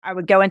I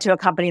would go into a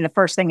company and the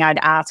first thing I'd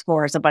ask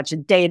for is a bunch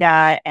of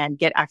data and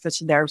get access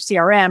to their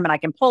CRM, and I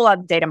can pull out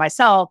the data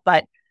myself.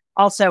 But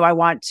also I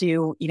want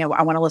to,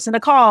 I want to listen to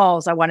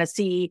calls. I want to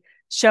see,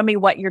 show me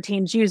what your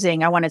team's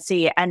using. I want to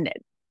see, and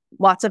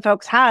lots of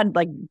folks had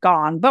like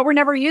Gong, but we're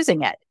never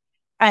using it.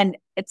 And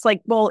it's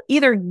like, well,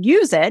 either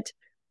use it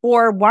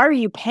or why are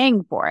you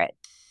paying for it?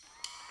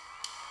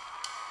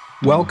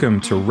 Welcome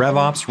to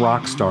RevOps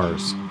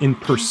Rockstars, in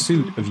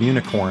pursuit of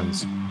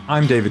unicorns.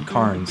 I'm David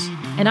Carnes.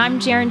 And I'm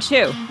Jaren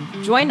Chu.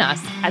 Join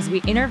us as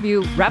we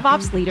interview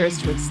RevOps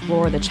leaders to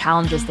explore the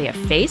challenges they have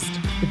faced,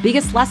 the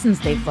biggest lessons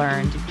they've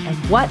learned, and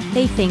what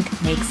they think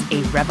makes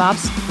a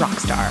RevOps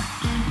rockstar.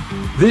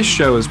 This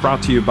show is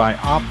brought to you by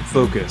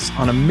OpFocus,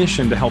 on a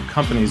mission to help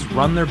companies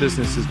run their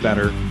businesses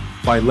better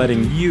by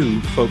letting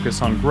you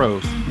focus on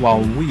growth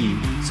while we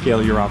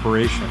scale your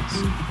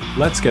operations.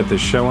 Let's get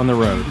this show on the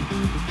road.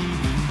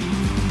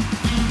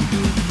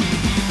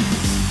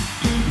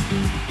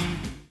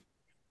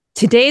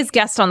 Today's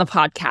guest on the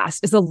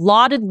podcast is a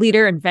lauded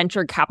leader and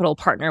venture capital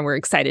partner we're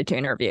excited to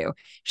interview.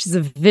 She's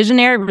a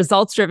visionary,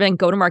 results-driven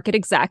go-to-market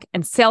exec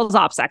and sales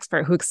ops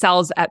expert who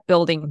excels at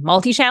building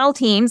multi-channel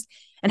teams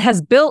and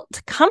has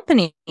built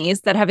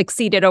companies that have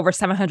exceeded over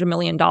 $700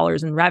 million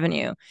in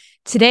revenue.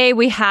 Today,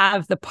 we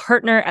have the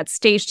partner at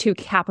Stage 2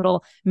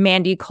 Capital,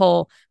 Mandy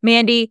Cole.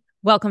 Mandy,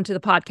 welcome to the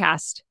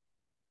podcast.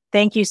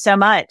 Thank you so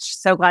much.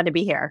 So glad to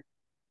be here.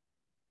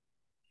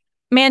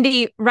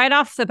 Mandy, right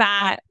off the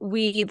bat,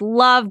 we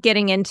love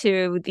getting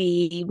into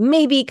the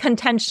maybe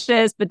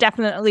contentious, but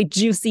definitely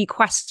juicy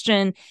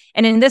question.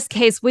 And in this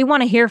case, we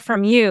want to hear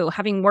from you,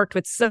 having worked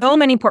with so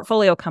many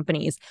portfolio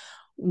companies.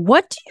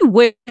 What do you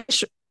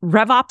wish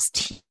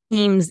RevOps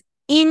teams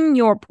in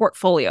your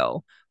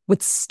portfolio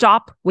would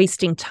stop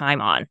wasting time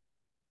on?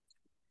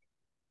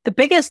 The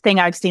biggest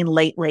thing I've seen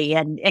lately,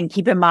 and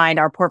keep in mind,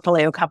 our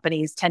portfolio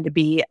companies tend to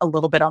be a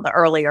little bit on the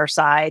earlier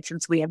side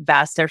since we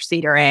invest their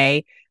seed or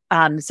A.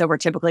 So we're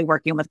typically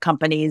working with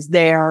companies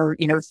there,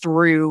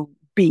 through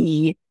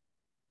B,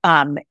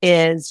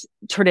 is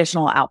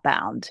traditional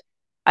outbound.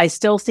 I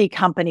still see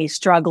companies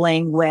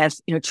struggling with,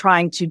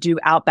 trying to do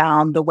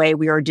outbound the way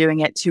we were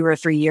doing it 2 or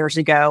 3 years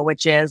ago,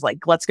 which is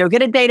like, let's go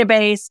get a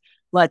database,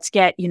 let's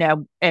get,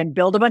 and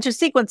build a bunch of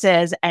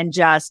sequences and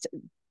just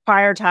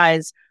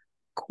prioritize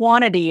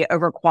quantity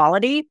over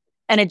quality.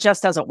 And it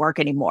just doesn't work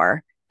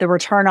anymore. The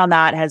return on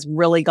that has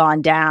really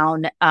gone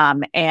down.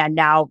 And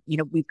now,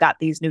 we've got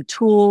these new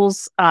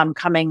tools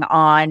coming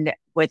on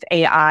with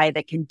AI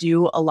that can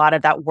do a lot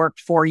of that work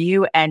for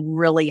you and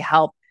really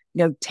help,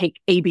 take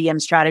ABM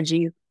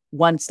strategy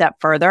one step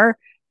further.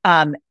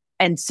 And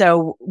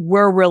so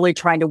we're really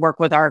trying to work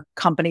with our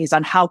companies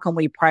on how can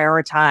we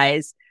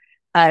prioritize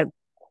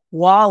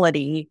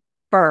quality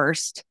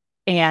first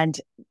and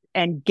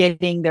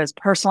getting those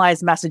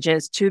personalized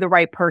messages to the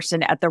right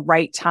person at the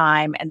right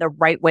time and the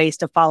right ways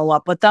to follow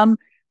up with them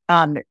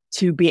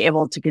to be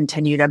able to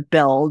continue to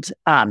build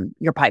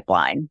your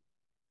pipeline.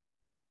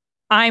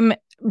 I'm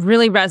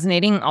really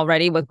resonating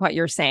already with what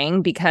you're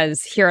saying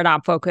because here at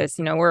OpFocus,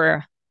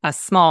 we're a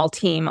small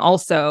team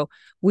also.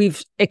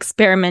 We've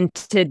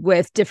experimented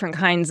with different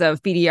kinds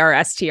of BDR,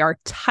 SDR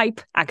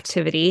type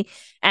activity,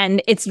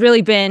 and it's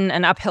really been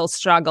an uphill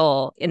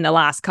struggle in the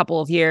last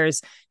couple of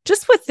years.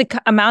 Just with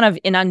the amount of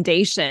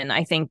inundation,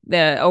 I think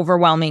the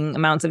overwhelming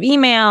amounts of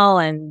email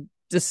and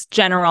just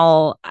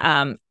general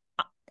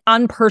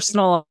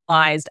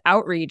unpersonalized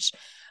outreach,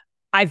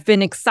 I've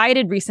been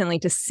excited recently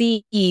to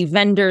see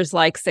vendors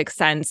like 6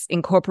 Sense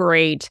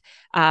incorporate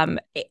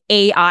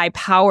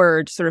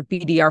AI-powered sort of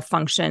BDR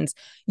functions.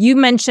 You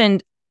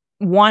mentioned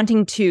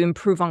wanting to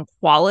improve on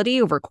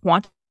quality over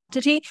quantity.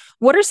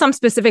 What are some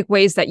specific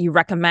ways that you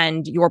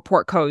recommend your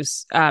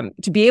portcos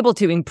to be able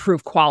to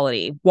improve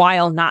quality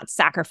while not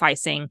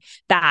sacrificing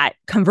that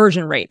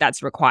conversion rate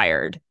that's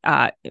required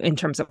in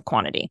terms of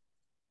quantity?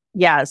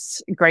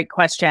 Yes, great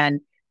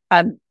question.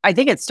 I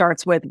think it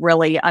starts with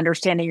really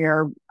understanding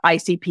your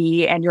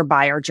ICP and your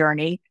buyer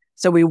journey.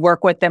 So we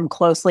work with them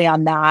closely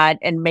on that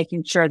and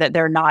making sure that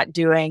they're not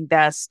doing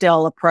the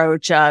still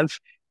approach of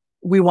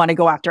we want to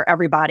go after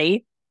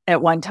everybody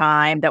at one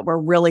time, that we're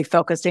really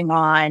focusing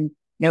on,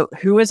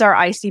 who is our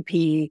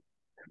ICP?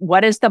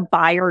 What is the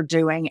buyer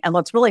doing? And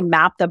let's really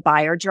map the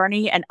buyer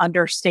journey and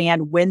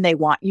understand when they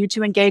want you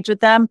to engage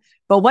with them.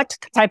 But what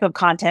type of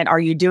content are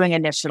you doing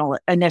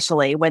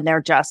initially when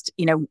they're just,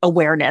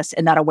 awareness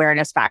and that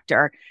awareness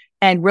factor,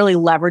 and really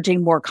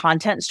leveraging more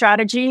content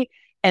strategy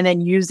and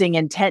then using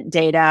intent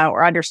data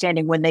or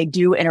understanding when they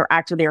do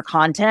interact with your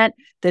content,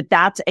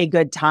 that's a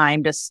good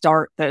time to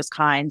start those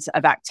kinds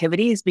of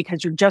activities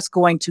because you're just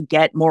going to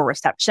get more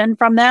reception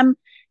from them.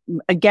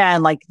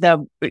 Again,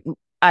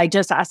 I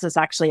just asked this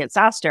actually at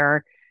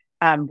SaaStr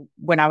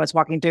when I was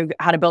walking through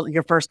how to build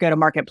your first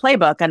go-to-market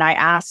playbook. And I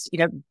asked,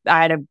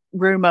 I had a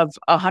room of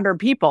 100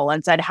 people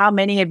and said, how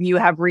many of you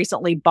have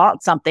recently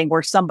bought something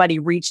where somebody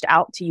reached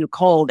out to you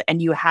cold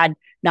and you had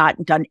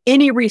not done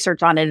any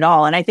research on it at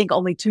all? And I think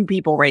only 2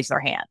 people raised their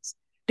hands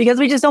because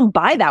we just don't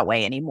buy that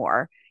way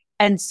anymore.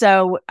 And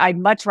so I'd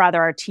much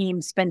rather our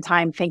team spend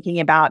time thinking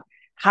about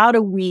how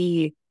do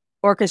we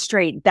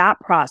orchestrate that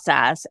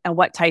process and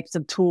what types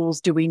of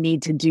tools do we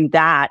need to do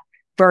that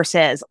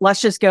versus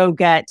let's just go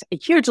get a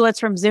huge list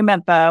from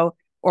ZoomInfo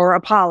or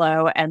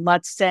Apollo and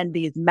let's send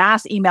these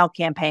mass email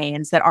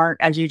campaigns that aren't,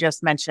 as you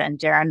just mentioned,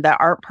 Darren, that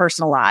aren't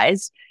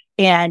personalized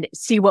and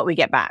see what we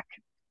get back.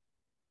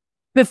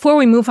 Before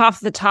we move off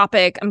the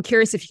topic, I'm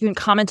curious if you can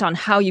comment on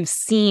how you've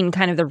seen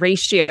kind of the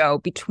ratio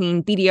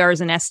between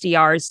BDRs and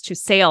SDRs to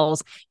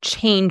sales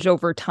change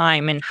over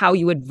time and how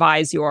you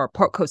advise your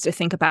portcos to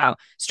think about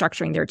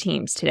structuring their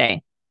teams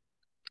today.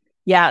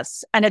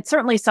 Yes. And it's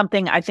certainly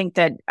something I think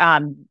that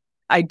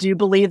I do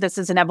believe this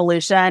is an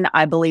evolution.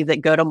 I believe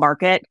that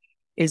go-to-market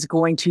is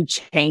going to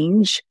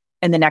change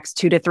in the next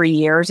 2 to 3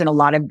 years and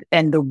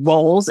the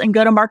roles in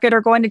go-to-market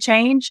are going to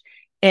change.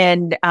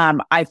 And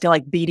I feel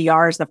like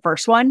BDR is the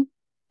first one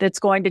that's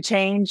going to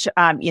change.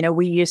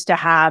 We used to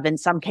have, in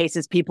some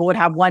cases, people would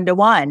have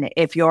 1-to-1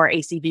 if your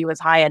ACV was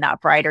high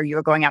enough, right? Or you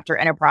were going after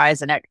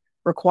enterprise and it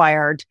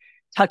required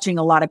touching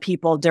a lot of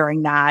people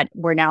during that.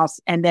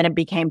 And then it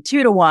became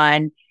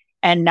 2-to-1.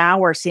 And now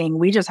we're seeing,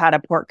 we just had a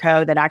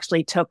portco that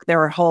actually took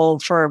their whole,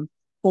 for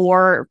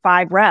 4 or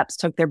 5 reps,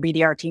 took their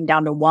BDR team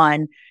down to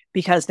 1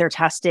 because they're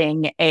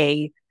testing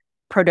a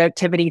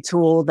productivity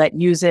tool that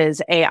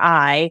uses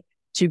AI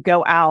to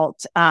go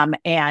out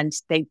and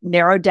they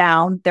narrow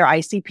down their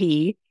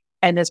ICP.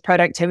 And this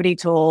productivity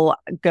tool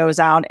goes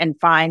out and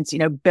finds,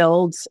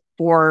 builds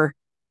for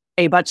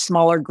a much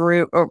smaller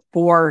group or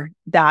for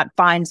that,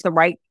 finds the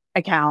right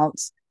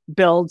accounts,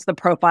 builds the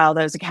profile of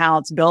those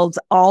accounts, builds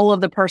all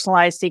of the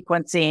personalized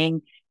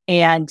sequencing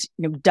and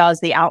does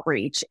the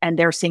outreach. And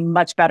they're seeing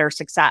much better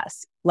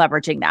success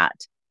leveraging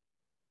that.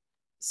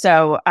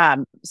 So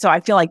I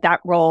feel like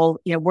that role,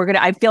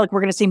 I feel like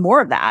we're going to see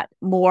more of that,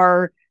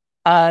 more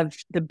of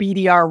the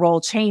BDR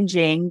role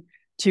changing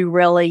to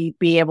really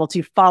be able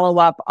to follow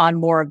up on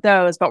more of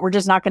those, but we're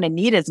just not going to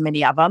need as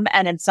many of them.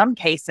 And in some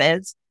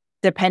cases,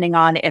 depending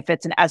on if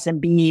it's an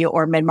SMB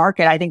or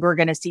mid-market, I think we're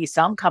going to see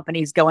some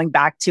companies going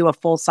back to a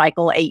full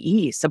cycle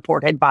AE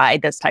supported by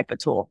this type of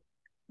tool.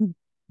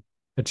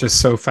 It's just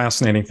so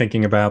fascinating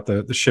thinking about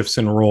the shifts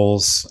in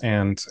roles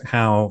and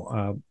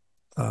how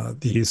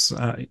these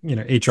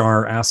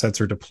HR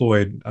assets are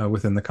deployed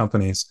within the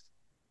companies.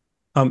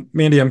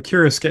 Mandy, I'm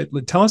curious,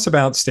 tell us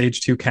about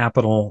Stage 2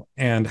 Capital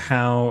and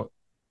how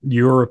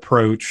your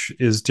approach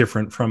is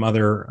different from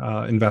other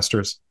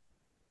investors.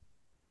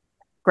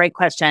 Great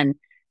question.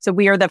 So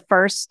we are the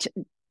first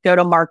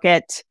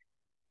go-to-market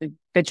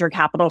venture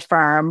capital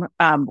firm,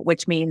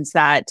 which means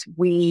that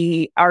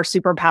our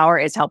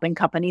superpower is helping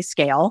companies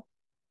scale.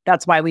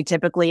 That's why we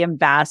typically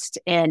invest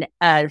in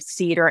a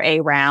seed or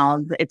A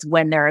round. It's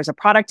when there is a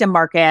product in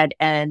market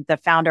and the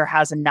founder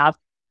has enough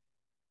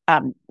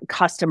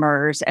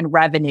customers and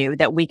revenue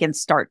that we can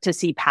start to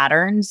see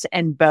patterns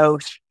in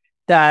both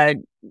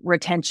the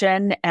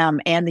retention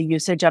and the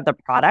usage of the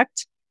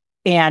product.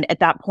 And at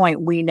that point,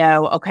 we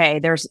know, okay,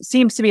 there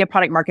seems to be a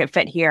product market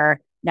fit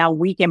here. Now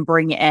we can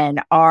bring in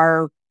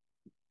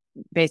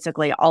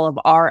basically all of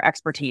our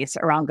expertise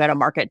around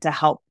go-to-market to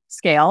help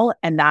scale.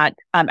 And that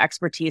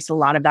expertise, a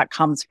lot of that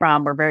comes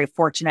from, we're very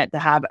fortunate to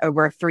have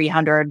over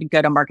 300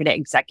 go-to-market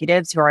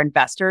executives who are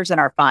investors in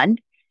our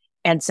fund.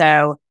 And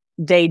so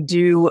they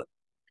do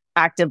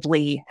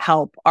actively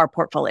help our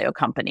portfolio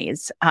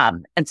companies.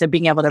 And so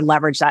being able to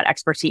leverage that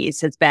expertise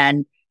has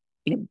been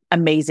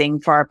amazing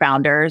for our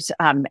founders.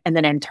 And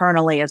then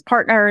internally as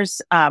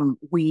partners,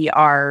 we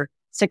are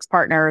 6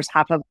 partners.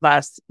 Half of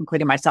us,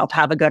 including myself,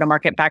 have a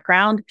go-to-market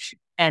background,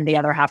 and the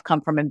other half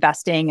come from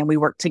investing. And we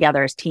work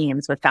together as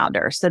teams with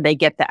founders. So they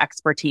get the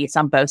expertise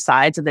on both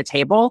sides of the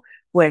table,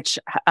 which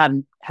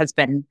has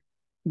been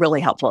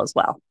really helpful as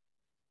well.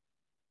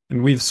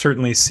 And we've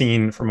certainly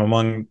seen from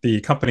among the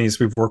companies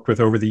we've worked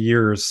with over the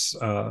years,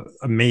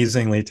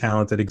 amazingly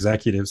talented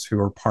executives who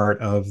are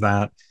part of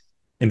that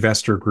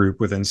investor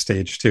group within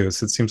Stage 2.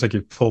 So it seems like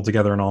you've pulled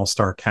together an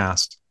all-star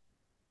cast.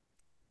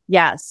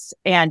 Yes.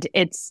 And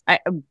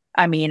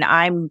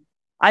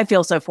I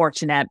feel so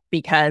fortunate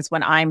because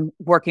when I'm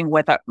working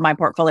with my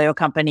portfolio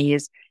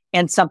companies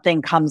and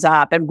something comes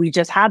up, and we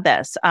just had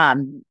this,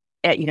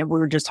 we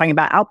were just talking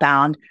about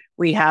outbound.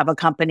 We have a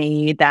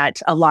company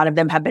that a lot of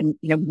them have been,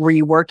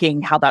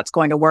 reworking how that's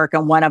going to work.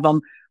 And one of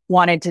them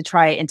wanted to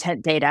try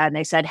intent data. And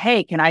they said,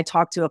 hey, can I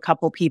talk to a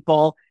couple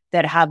people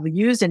that have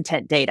used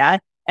intent data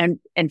and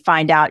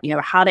find out,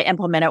 how to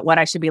implement it, what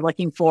I should be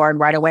looking for. And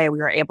right away, we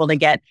were able to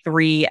get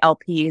 3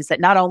 LPs that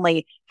not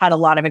only had a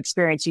lot of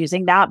experience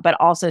using that, but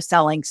also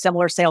selling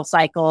similar sales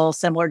cycles,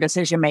 similar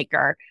decision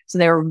maker. So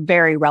they were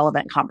very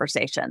relevant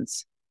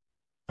conversations.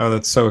 Oh,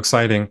 that's so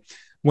exciting.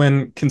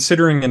 When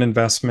considering an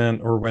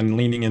investment or when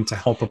leaning in to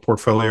help a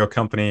portfolio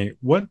company,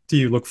 what do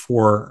you look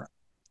for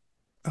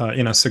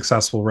in a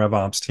successful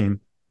RevOps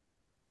team?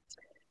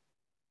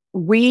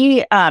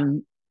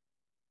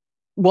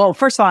 Well,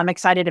 first of all, I'm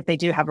excited if they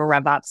do have a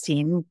RevOps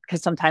team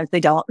because sometimes they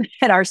don't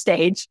at our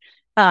stage.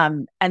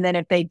 And then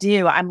if they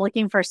do, I'm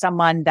looking for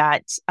someone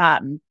that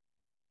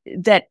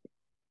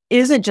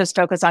isn't just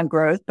focused on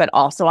growth, but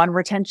also on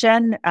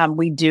retention.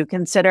 We do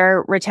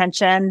consider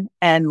retention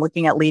and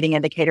looking at leading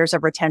indicators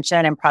of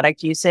retention and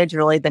product usage,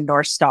 really the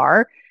North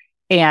Star.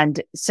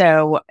 And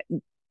so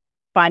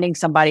finding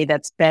somebody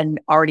that's been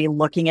already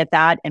looking at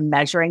that and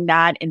measuring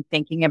that and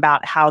thinking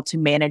about how to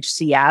manage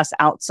CS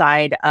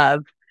outside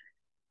of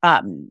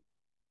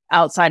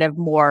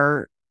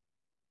more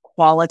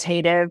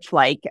qualitative,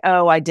 like,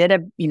 oh, I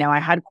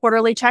had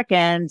quarterly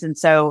check-ins. And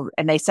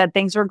they said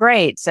things were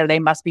great, so they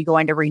must be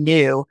going to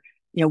renew.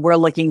 We're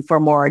looking for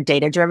more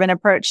data-driven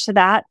approach to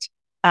that.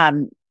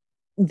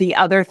 The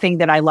other thing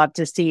that I love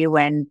to see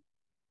when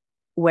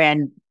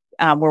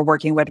we're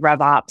working with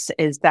RevOps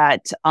is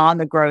that on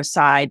the growth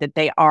side, that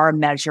they are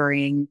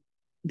measuring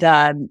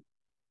the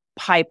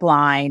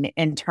pipeline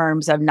in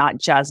terms of not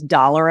just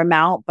dollar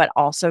amount, but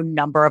also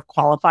number of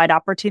qualified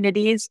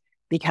opportunities,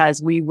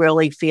 because we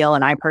really feel,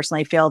 and I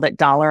personally feel, that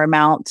dollar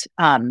amount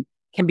can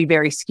be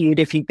very skewed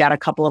if you've got a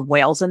couple of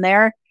whales in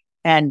there.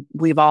 And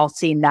we've all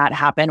seen that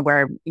happen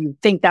where you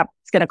think that's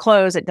going to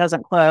close, it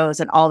doesn't close,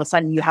 and all of a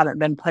sudden you haven't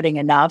been putting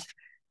enough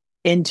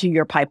into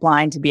your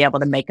pipeline to be able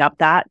to make up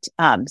that.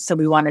 So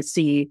we want to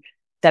see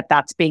that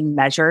that's being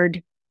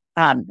measured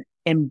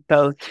in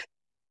both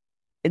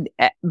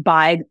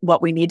by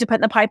what we need to put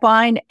in the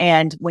pipeline.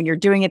 And when you're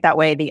doing it that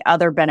way, the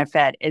other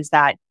benefit is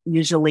that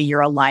usually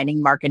you're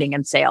aligning marketing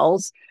and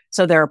sales.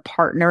 So they're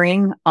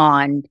partnering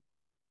on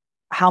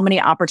how many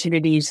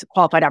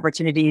qualified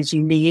opportunities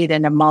you need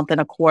in a month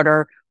and a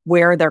quarter,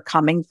 where they're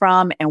coming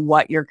from and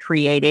what you're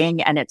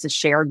creating. And it's a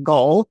shared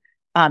goal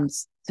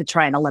to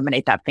try and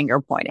eliminate that finger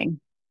pointing.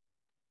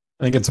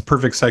 I think it's a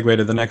perfect segue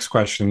to the next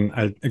question.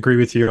 I agree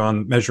with you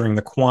on measuring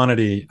the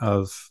quantity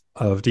of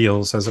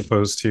deals as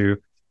opposed to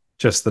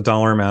just the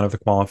dollar amount of the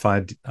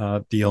qualified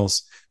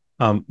deals.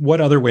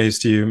 What other ways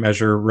do you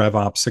measure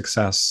RevOps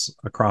success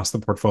across the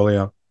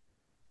portfolio?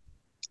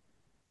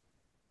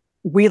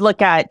 We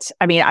look at,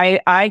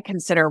 I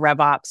consider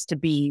RevOps to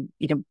be,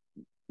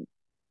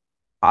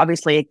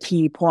 obviously a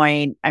key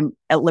point. I'm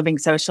at Living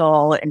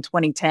Social in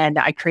 2010.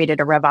 I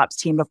created a RevOps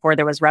team before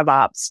there was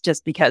RevOps,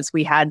 just because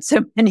we had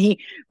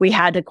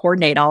to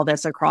coordinate all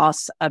this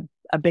across a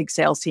big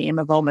sales team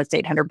of almost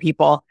 800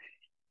 people.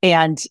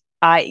 And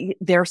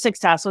their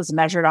success was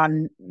measured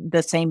on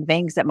the same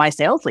things that my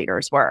sales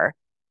leaders were,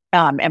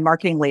 and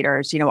marketing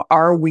leaders.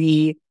 Are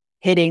we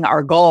hitting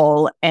our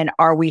goal and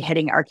are we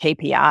hitting our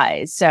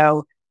KPIs?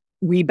 So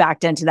we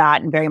backed into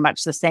that in very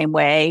much the same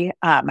way.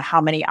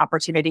 How many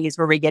opportunities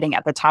were we getting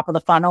at the top of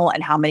the funnel,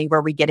 and how many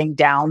were we getting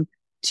down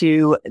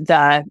to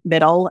the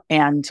middle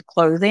and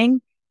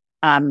closing?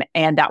 And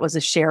that was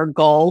a shared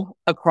goal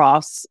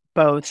across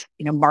both,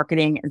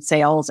 marketing and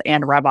sales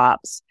and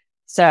RevOps.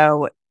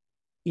 So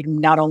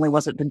not only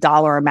was it the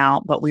dollar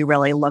amount, but we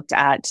really looked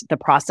at the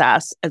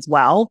process as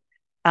well.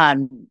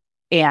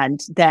 And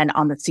then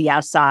on the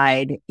CS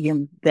side,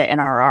 the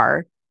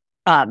NRR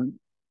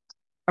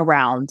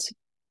around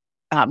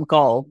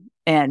goal,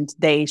 and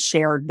they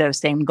shared those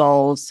same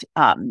goals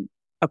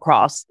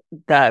across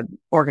the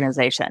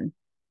organization.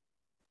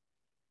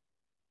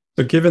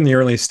 So given the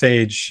early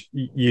stage,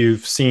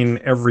 you've seen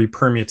every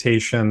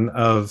permutation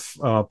of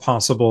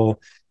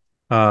possible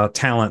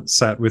talent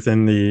set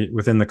within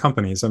the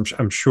companies.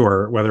 I'm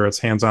sure, whether it's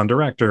hands-on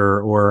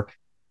director or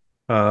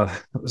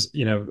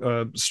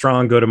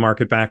strong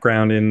go-to-market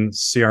background in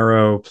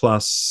CRO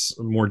plus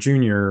more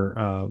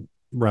junior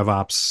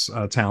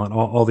RevOps talent,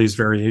 all these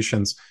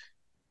variations.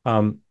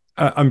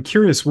 I'm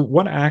curious,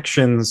 what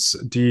actions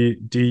do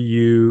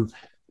you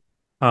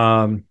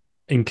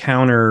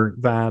encounter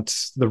that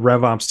the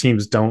RevOps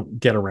teams don't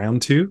get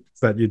around to,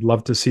 that you'd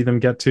love to see them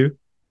get to?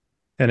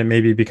 And it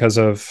may be because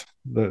of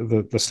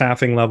the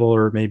staffing level,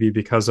 or maybe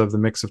because of the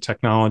mix of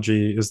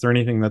technology. Is there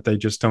anything that they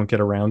just don't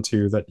get around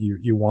to that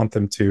you want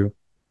them to?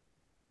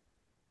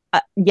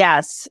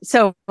 Yes.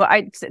 So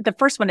the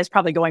first one is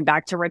probably going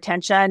back to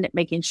retention,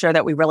 making sure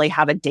that we really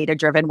have a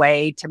data-driven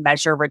way to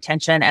measure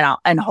retention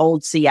and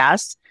hold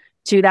CS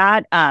to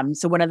that.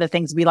 So one of the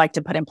things we like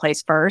to put in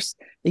place first,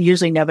 that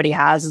usually nobody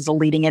has, is a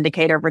leading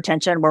indicator of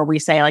retention, where we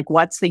say, like,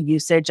 what's the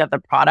usage of the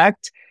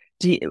product?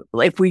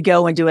 If we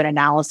go and do an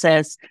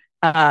analysis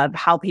of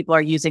how people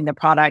are using the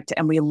product,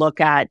 and we look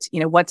at,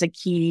 what's a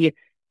key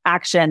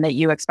action that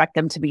you expect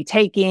them to be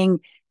taking,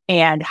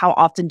 and how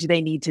often do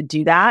they need to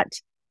do that,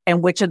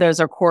 and which of those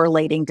are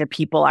correlating to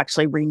people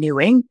actually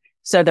renewing,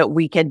 so that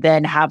we can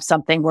then have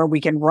something where we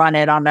can run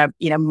it on a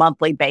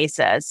monthly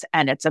basis,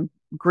 and it's a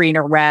green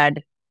or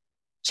red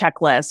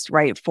checklist,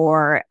 right,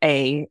 for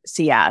a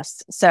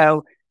CS.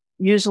 So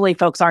usually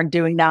folks aren't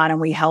doing that, and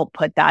we help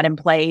put that in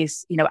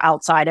place,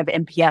 outside of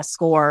NPS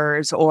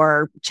scores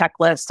or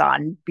checklists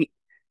on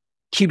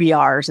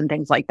QBRs and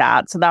things like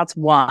that. So that's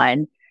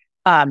one.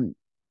 I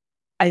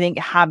think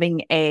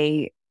having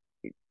the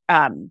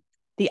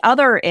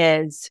other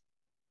is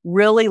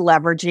really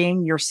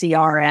leveraging your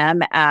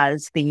CRM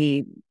as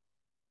the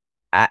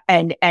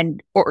and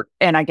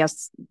I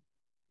guess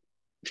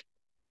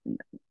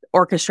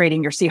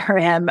orchestrating your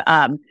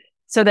CRM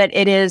so that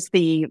it is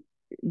the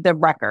the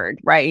record,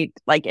 right?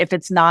 Like if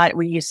it's not,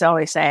 I used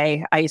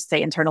to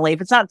say internally,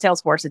 if it's not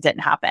Salesforce, it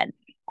didn't happen.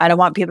 I don't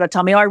want people to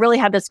tell me, oh, I really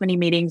had this many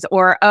meetings,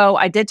 or, oh,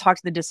 I did talk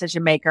to the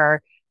decision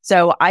maker.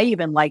 So I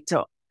even like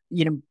to,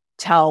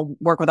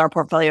 work with our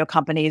portfolio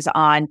companies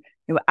on,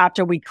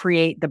 after we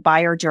create the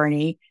buyer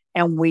journey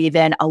and we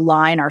then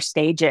align our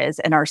stages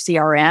in our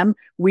CRM,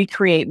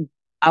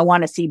 I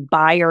want to see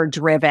buyer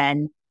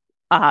driven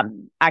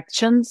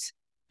actions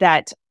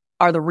that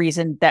are the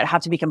reason that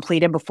have to be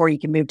completed before you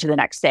can move to the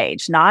next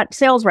stage, not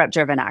sales rep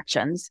driven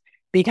actions,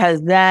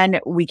 because then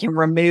we can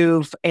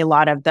remove a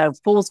lot of the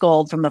fool's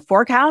gold from the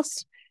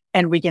forecast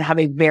and we can have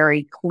a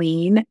very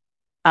clean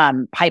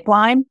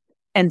pipeline.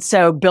 And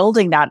so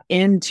building that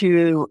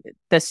into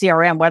the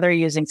CRM, whether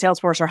you're using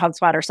Salesforce or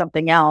HubSpot or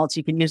something else,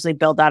 you can usually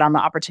build that on the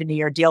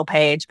opportunity or deal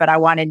page. But I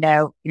want to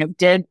know,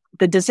 did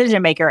the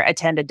decision maker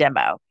attend a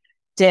demo?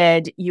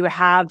 Did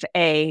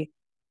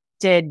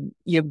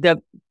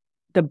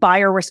the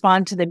buyer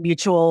respond to the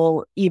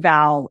mutual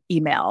eval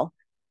email?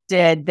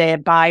 Did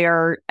the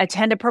buyer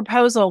attend a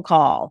proposal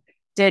call?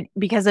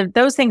 Because if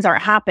those things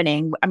aren't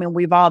happening, I mean,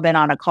 we've all been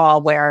on a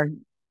call where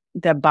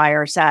the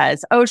buyer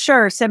says, oh,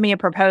 sure, send me a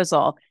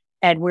proposal.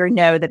 And we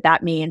know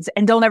that means,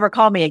 and don't ever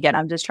call me again.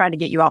 I'm just trying to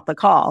get you off the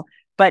call.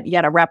 But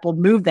yet a rep will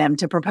move them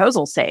to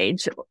proposal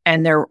stage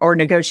or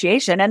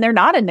negotiation, and they're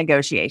not in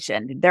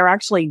negotiation. They're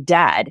actually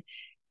dead.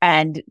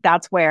 And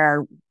that's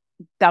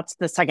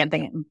the second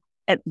thing,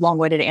 a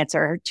long-winded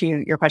answer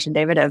to your question,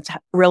 David, of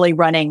really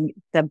running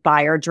the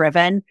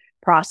buyer-driven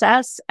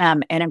process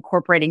and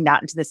incorporating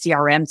that into the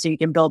CRM so you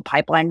can build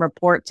pipeline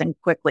reports and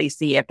quickly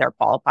see if they're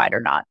qualified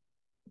or not.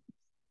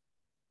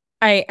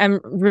 I am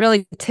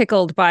really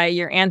tickled by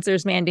your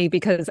answers, Mandy,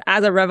 because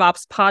as a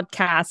RevOps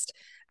podcast,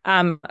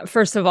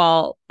 first of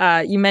all,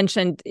 you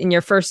mentioned in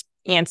your first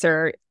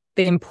answer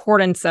the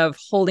importance of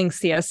holding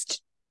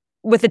CS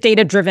with a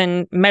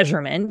data-driven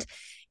measurement.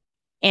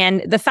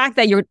 And the fact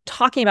that you're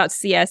talking about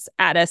CS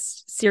at a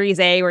Series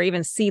A or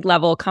even seed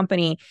level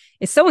company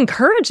is so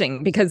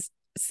encouraging, because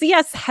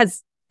CS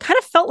has kind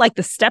of felt like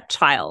the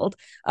stepchild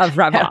of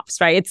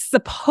RevOps, right? It's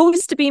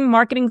supposed to be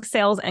marketing,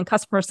 sales, and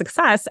customer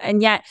success.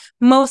 And yet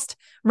most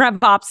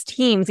RevOps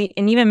teams,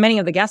 and even many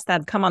of the guests that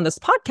have come on this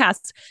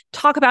podcast,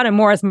 talk about it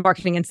more as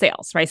marketing and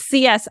sales, right?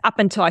 CS up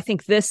until I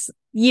think this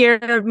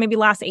year, maybe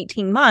last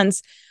 18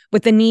 months,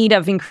 with the need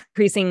of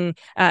increasing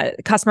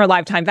customer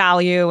lifetime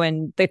value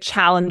and the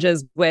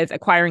challenges with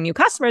acquiring new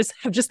customers,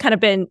 have just kind of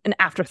been an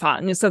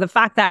afterthought. And so the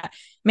fact that,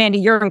 Mandy,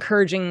 you're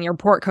encouraging your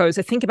portcos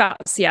to think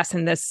about CS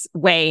in this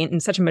way, in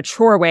such a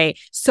mature way,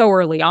 so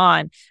early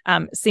on,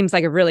 seems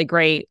like a really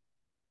great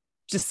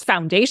just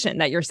foundation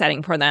that you're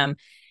setting for them.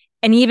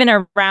 And even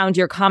around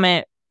your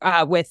comment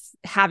with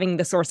having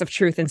the source of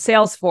truth in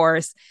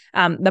Salesforce,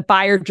 the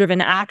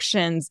buyer-driven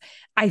actions,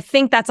 I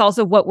think that's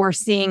also what we're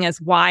seeing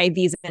as why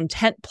these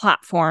intent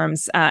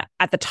platforms at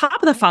the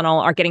top of the funnel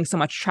are getting so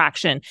much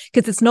traction,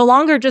 because it's no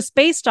longer just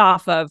based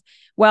off of,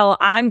 well,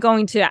 I'm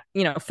going to,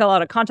 fill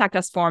out a contact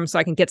us form so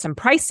I can get some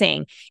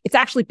pricing. It's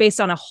actually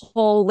based on a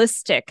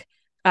holistic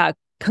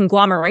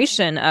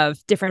conglomeration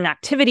of different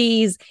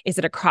activities. Is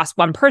it across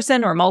one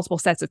person or multiple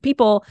sets of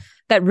people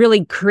that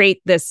really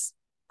create this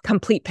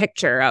complete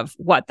picture of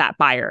what that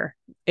buyer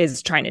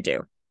is trying to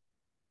do?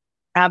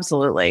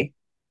 Absolutely.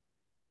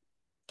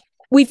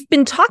 We've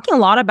been talking a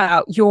lot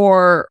about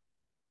your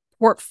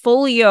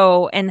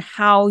portfolio and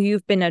how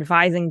you've been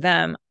advising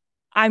them.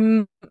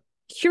 I'm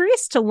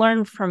curious to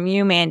learn from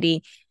you,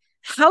 Mandy.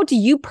 How do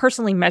you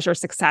personally measure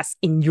success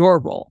in your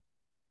role?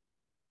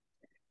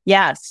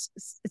 Yes.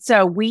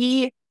 So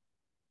we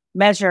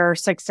measure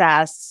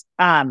success.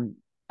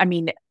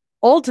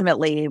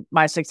 Ultimately,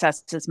 my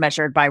success is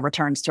measured by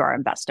returns to our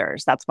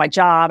investors. That's my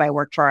job. I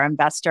work for our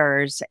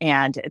investors,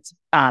 and it's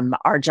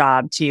our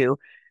job to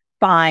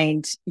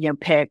find,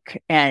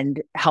 pick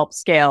and help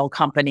scale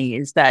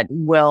companies that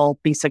will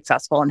be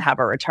successful and have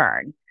a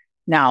return.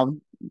 Now,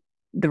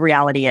 the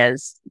reality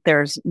is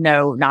there's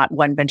not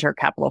one venture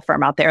capital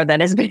firm out there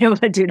that has been able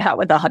to do that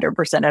with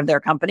 100% of their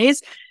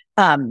companies.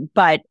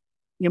 But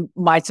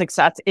my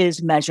success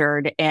is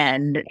measured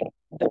in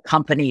the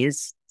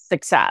company's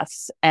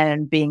success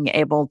and being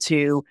able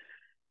to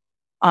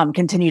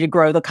continue to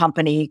grow the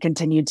company,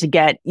 continue to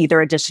get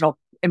either additional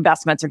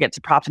investments or get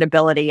to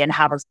profitability and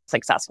have a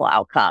successful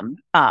outcome.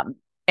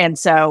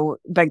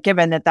 But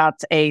given that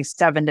that's a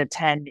 7 to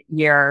 10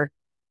 year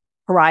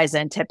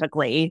horizon,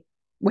 typically,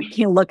 when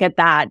you look at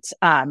that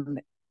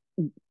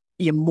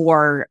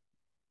more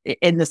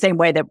in the same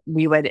way that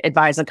we would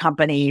advise a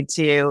company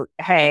to,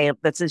 hey,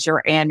 this is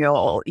your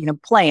annual,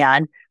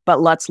 plan,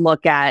 but let's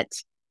look at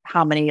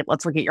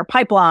your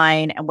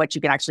pipeline and what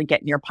you can actually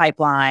get in your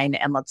pipeline.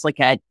 And let's look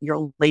at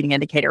your leading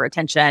indicator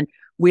retention.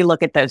 We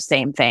look at those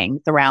same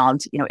things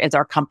around, are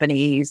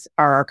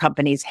our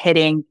companies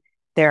hitting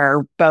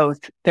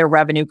both their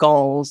revenue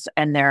goals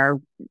and their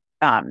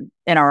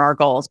NRR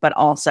goals, but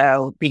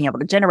also being able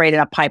to generate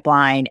a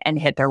pipeline and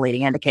hit their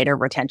leading indicator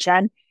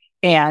retention.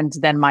 And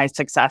then my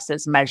success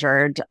is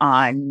measured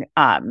on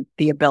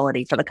the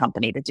ability for the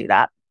company to do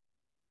that.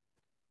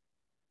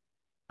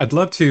 I'd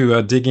love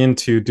to dig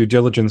into due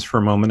diligence for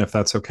a moment, if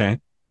that's okay.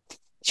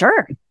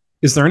 Sure.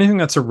 Is there anything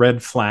that's a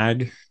red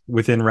flag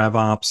within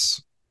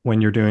RevOps when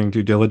you're doing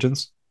due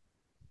diligence?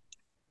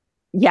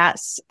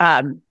 Yes.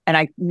 And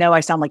I know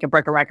I sound like a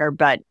broken record,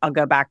 but I'll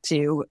go back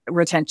to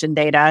retention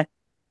data.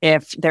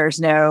 If there's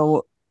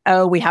no,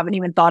 oh, we haven't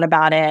even thought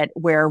about it,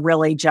 we're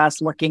really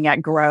just looking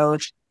at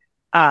growth.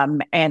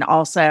 And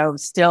also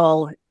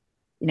still,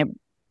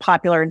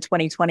 popular in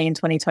 2020 and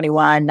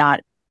 2021, not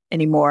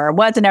anymore.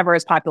 Wasn't ever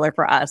as popular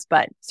for us,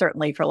 but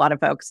certainly for a lot of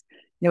folks,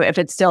 if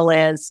it still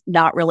is,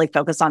 not really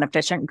focused on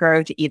efficient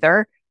growth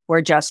either.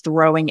 We're just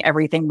throwing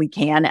everything we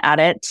can at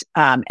it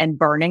and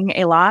burning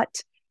a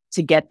lot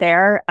to get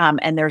there.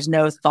 And there's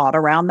no thought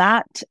around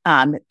that.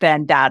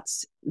 Then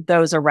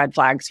those are red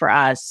flags for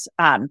us.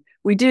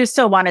 We do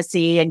still want to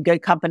see, and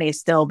good companies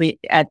still be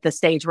at the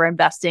stage we're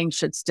investing,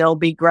 should still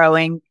be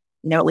growing,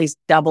 at least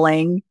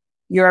doubling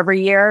year over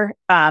year.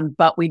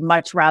 But we'd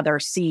much rather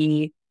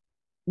see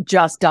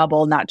just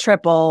double, not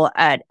triple,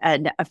 at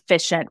an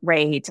efficient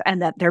rate,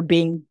 and that they're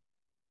being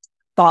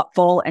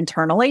thoughtful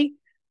internally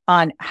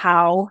on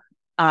how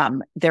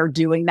they're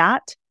doing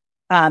that.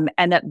 And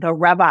that the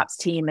RevOps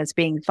team is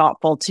being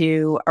thoughtful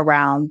too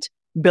around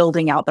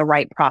building out the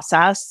right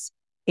process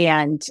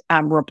and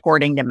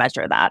reporting to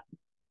measure that.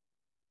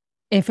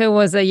 If it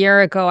was a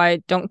year ago, I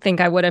don't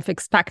think I would have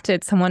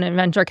expected someone in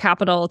venture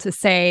capital to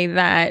say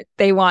that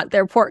they want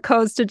their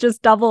portcos to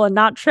just double and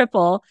not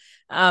triple.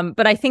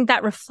 But I think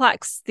that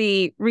reflects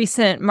the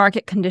recent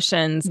market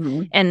conditions.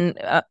 Mm-hmm.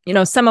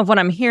 And, some of what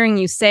I'm hearing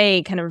you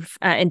say kind of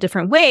in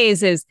different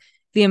ways is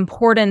the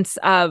importance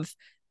of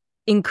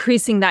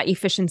increasing that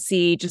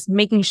efficiency, just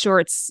making sure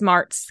it's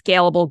smart,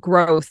 scalable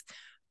growth.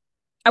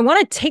 I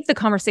want to take the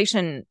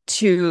conversation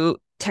to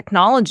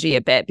technology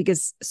a bit,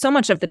 because so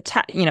much of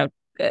the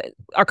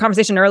our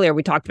conversation earlier,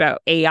 we talked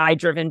about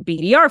AI-driven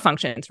BDR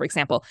functions, for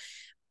example.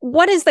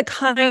 What is the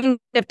kind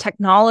of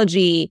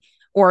technology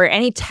or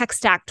any tech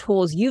stack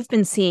tools you've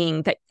been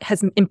seeing that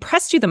has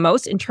impressed you the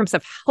most in terms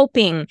of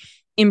helping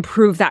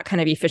improve that kind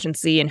of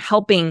efficiency and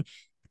helping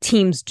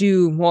teams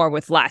do more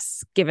with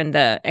less, given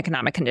the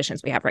economic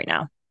conditions we have right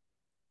now?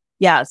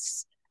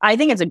 Yes, I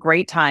think it's a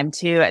great time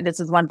too. This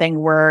is one thing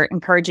we're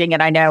encouraging,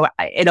 and I know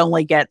it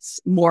only gets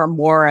more and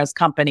more as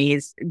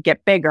companies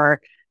get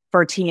bigger,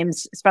 for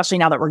teams, especially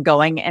now that we're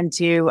going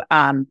into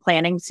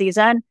planning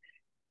season,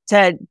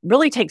 to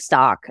really take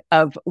stock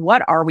of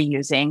what are we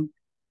using.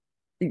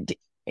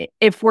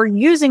 If we're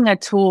using a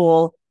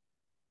tool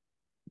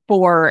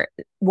for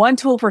one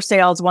tool for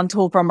sales, one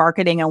tool for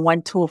marketing, and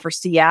one tool for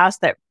CS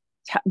that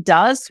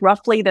does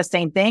roughly the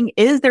same thing,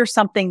 is there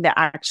something that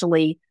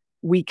actually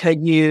we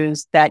could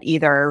use that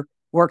either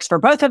works for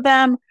both of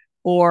them,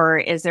 or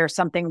is there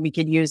something we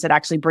could use that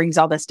actually brings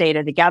all this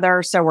data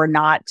together so we're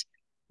not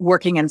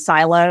working in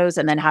silos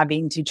and then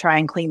having to try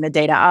and clean the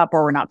data up,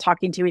 or we're not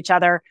talking to each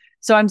other?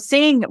 So I'm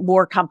seeing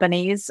more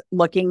companies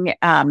looking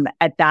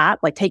at that,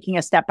 like taking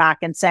a step back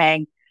and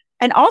saying,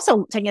 and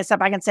also taking a step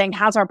back and saying,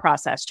 how's our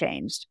process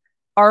changed?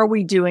 Are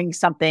we doing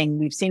something?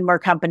 We've seen more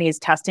companies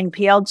testing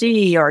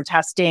PLG or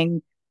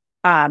testing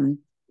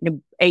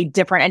a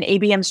different, an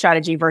ABM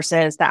strategy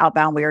versus the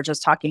outbound we were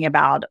just talking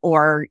about,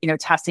 or,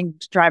 testing,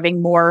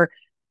 driving more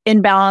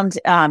inbound,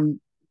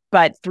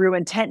 but through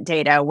intent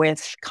data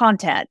with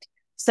content.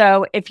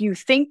 So if you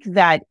think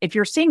that if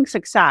you're seeing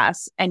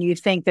success and you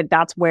think that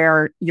that's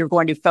where you're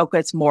going to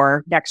focus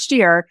more next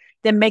year,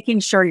 then making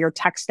sure your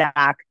tech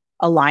stack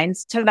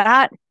aligns to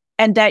that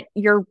and that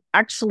you're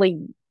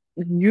actually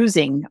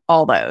using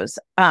all those.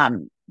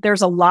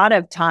 There's a lot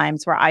of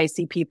times where I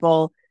see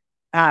people,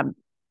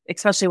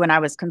 especially when I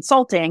was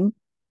consulting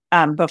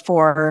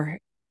before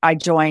I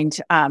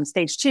joined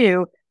Stage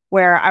 2,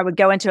 where I would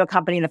go into a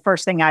company and the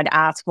first thing I'd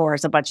ask for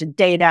is a bunch of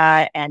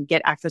data and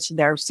get access to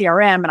their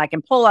CRM, and I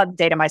can pull out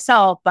data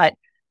myself. But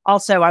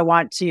also I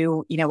want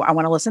to, I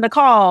want to listen to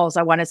calls.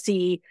 I want to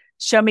see,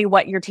 show me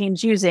what your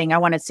team's using. I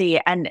want to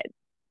see, and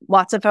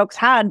lots of folks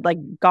had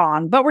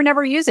gone, but we're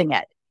never using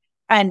it.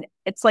 And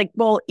it's like,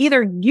 well,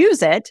 either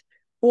use it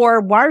or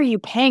why are you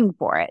paying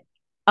for it?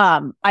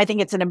 I think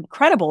it's an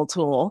incredible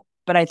tool,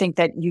 but I think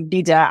that you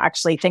need to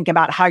actually think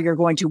about how you're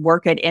going to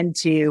work it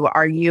into,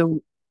 are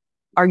you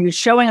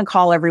showing a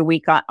call every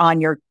week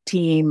on your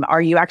team?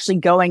 Are you actually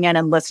going in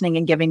and listening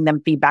and giving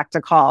them feedback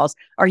to calls?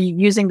 Are you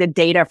using the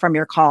data from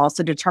your calls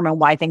to determine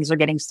why things are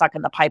getting stuck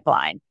in the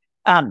pipeline?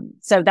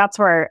 So that's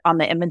where on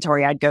the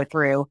inventory I'd go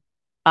through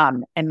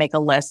and make a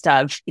list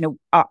of,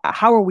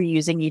 how are we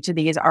using each of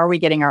these? Are we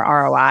getting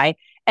our ROI?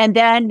 And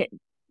then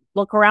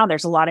look around.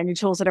 There's a lot of new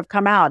tools that have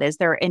come out. Is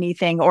there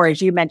anything, or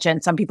as you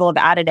mentioned, some people have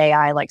added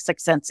AI like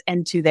 6 Sense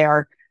into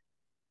their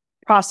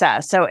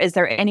process. So is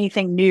there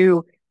anything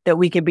new that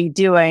we could be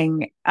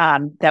doing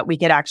that we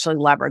could actually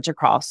leverage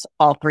across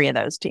all three of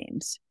those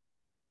teams?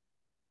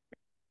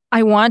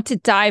 I want to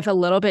dive a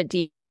little bit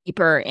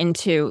deeper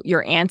into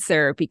your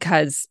answer,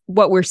 because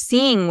what we're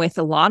seeing with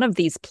a lot of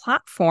these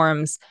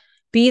platforms,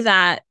 be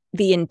that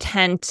the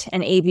intent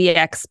and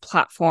ABX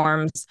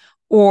platforms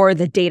or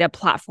the data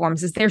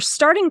platforms, is they're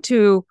starting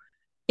to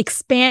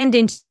expand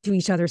into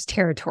each other's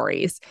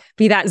territories,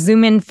 be that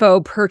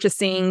ZoomInfo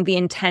purchasing, the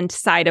intent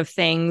side of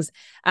things,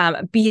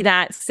 be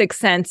that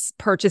 6sense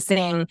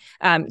purchasing,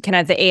 kind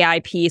of the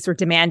AI piece or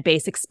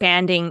demand-based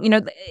expanding.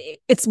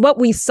 It's what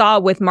we saw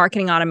with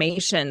marketing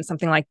automation,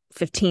 something like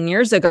 15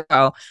 years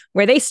ago,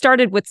 where they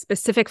started with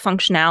specific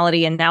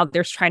functionality and now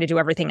they're trying to do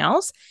everything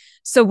else.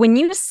 So when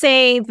you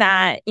say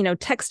that,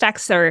 tech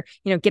stacks are,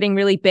 getting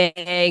really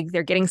big,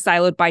 they're getting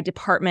siloed by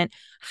department,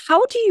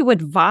 how do you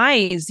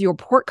advise your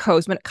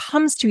portcos when it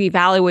comes to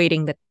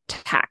evaluating the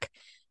tech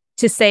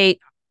to say,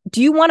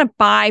 do you want to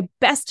buy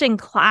best in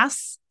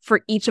class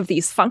for each of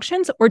these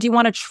functions, or do you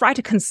want to try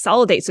to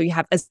consolidate so you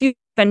have as few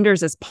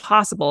vendors as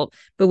possible,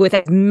 but with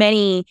as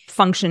many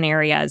function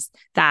areas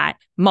that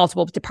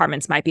multiple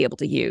departments might be able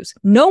to use,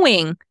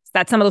 knowing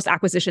that some of those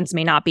acquisitions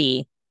may not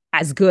be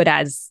as good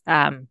as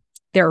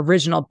their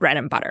original bread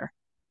and butter?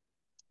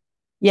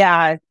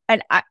 Yeah.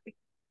 And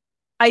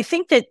I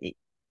think that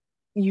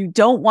you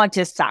don't want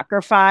to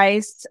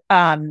sacrifice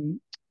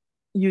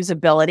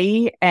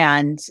usability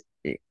and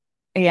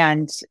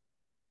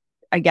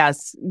I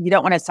guess you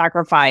don't want to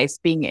sacrifice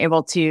being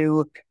able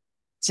to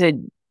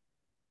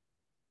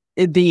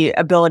the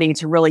ability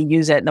to really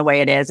use it in the way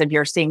it is if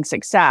you're seeing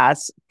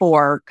success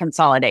for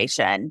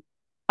consolidation.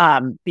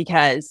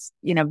 Because,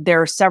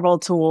 there are several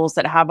tools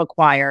that have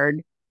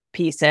acquired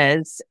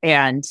pieces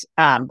and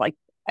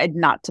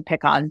not to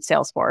pick on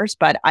Salesforce,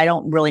 but I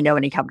don't really know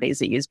any companies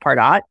that use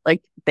Pardot.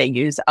 Like they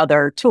use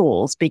other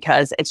tools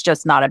because it's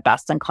just not a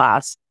best in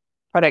class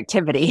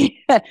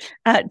productivity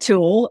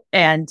tool.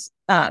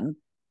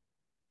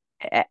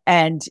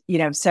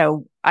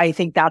 So I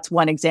think that's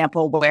one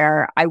example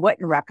where I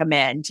wouldn't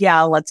recommend,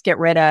 let's get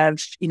rid of,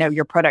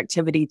 your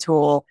productivity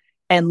tool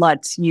and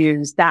let's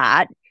use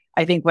that.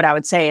 I think what I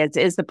would say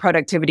is the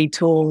productivity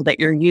tool that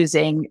you're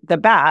using the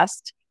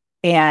best?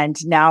 And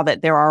now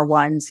that there are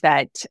ones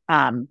that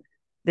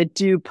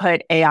do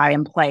put AI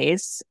in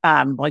place,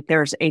 like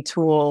there's a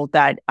tool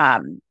that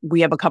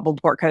we have a couple of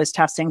portcos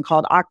testing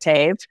called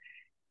Octave,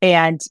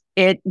 and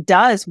it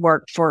does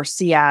work for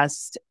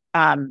CS,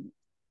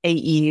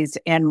 AEs,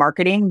 and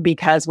marketing,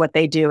 because what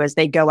they do is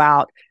they go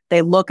out,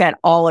 they look at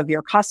all of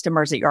your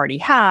customers that you already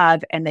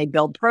have, and they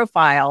build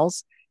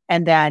profiles.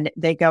 And then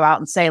they go out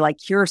and say, like,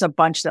 here's a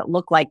bunch that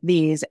look like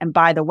these. And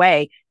by the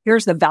way,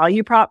 here's the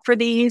value prop for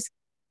these.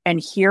 And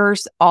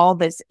here's all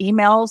this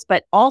emails,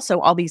 but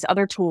also all these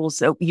other tools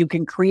that you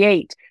can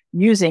create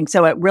using.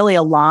 So it really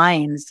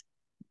aligns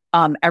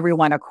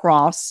everyone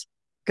across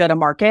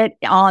go-to-market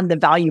on the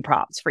value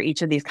props for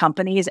each of these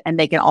companies, and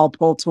they can all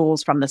pull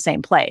tools from the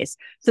same place.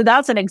 So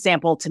that's an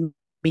example to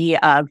me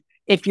of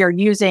if you're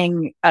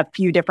using a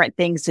few different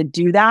things to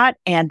do that,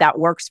 and that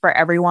works for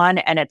everyone,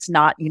 and it's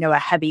not, a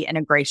heavy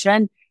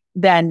integration,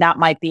 then that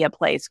might be a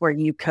place where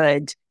you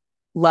could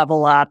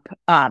level up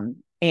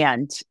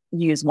and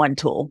use one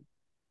tool.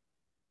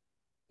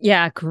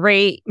 Yeah,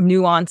 great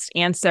nuanced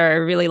answer. I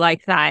really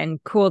like that,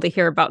 and cool to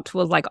hear about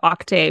tools like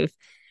Octave.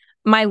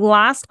 My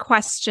last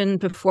question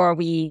before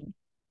we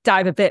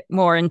dive a bit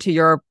more into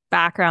your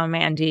background,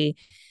 Mandy,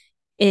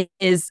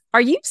 is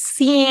are you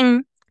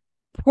seeing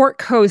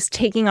portcos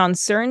taking on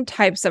certain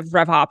types of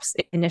RevOps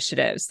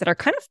initiatives that are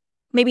kind of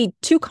maybe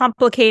too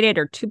complicated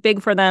or too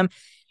big for them,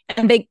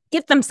 and they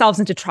get themselves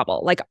into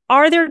trouble? Like,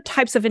 are there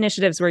types of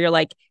initiatives where you're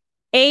like,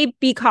 A,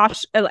 be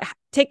cautious,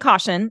 take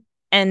caution,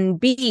 and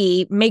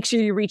B, make sure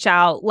you reach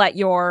out, let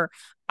your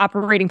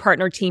operating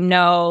partner team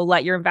know,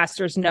 let your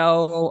investors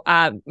know,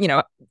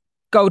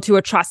 go to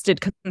a trusted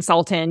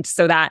consultant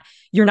so that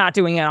you're not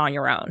doing it on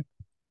your own?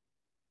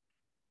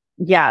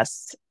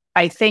 Yes,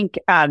 I think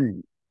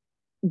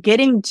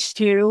getting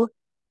to,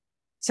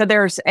 so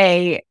there's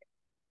a,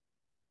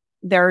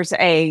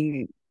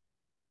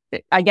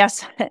 I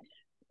guess,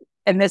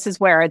 and this is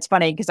where it's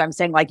funny because I'm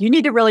saying, like, you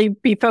need to really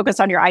be focused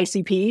on your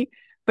ICP,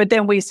 but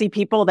then we see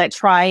people that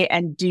try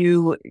and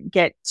do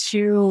get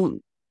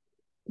too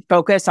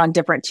focused on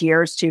different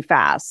tiers too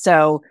fast.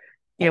 So,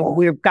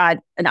 we've got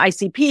an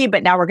ICP,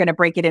 but now we're going to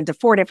break it into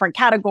 4 different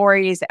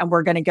categories, and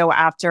we're going to go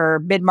after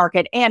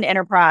mid-market and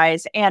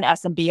enterprise and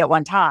SMB at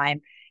one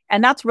time.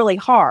 And that's really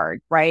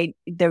hard, right?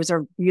 Those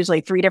are usually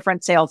 3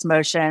 different sales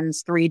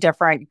motions, 3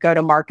 different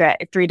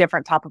go-to-market, 3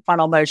 different top of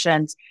funnel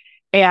motions.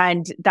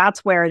 And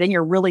that's where then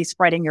you're really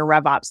spreading your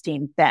RevOps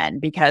team thin,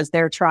 because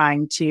they're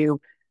trying to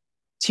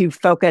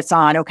focus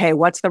on, okay,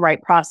 what's the right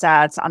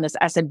process on this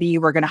SMB?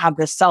 We're going to have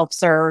this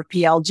self-serve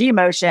PLG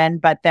motion,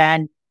 but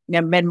then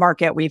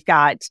mid-market, we've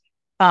got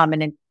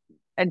an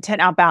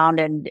intent outbound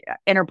and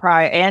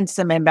enterprise and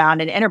some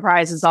inbound, and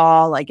enterprise is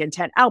all like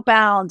intent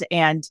outbound.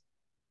 And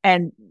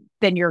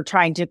then you're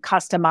trying to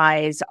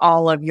customize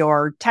all of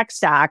your tech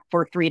stack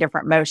for 3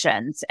 different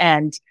motions.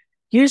 And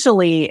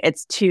usually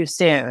it's too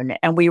soon.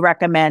 And we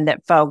recommend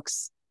that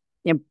folks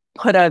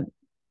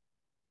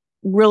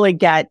really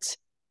get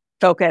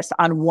focused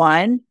on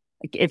one.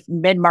 Like if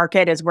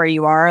mid-market is where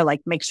you are, like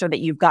make sure that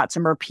you've got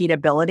some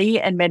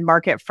repeatability in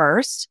mid-market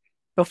first.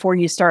 before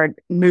you start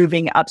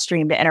moving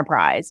upstream to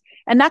enterprise.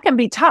 And that can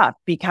be tough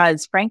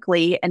because,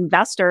 frankly,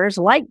 investors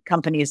like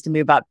companies to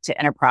move up to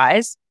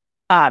enterprise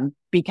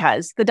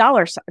because the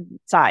dollar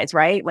size,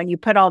 right? When you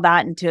put all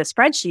that into a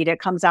spreadsheet, it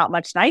comes out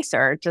much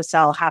nicer to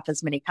sell half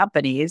as many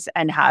companies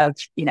and have,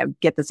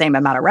 get the same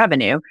amount of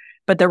revenue.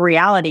 But the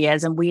reality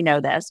is, and we know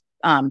this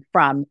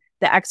from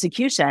the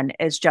execution,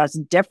 is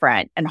just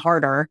different and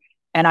harder.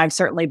 And I've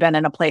certainly been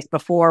in a place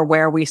before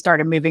where we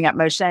started moving up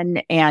motion,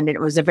 and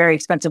it was a very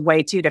expensive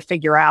way too to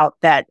figure out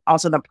that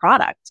also the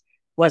product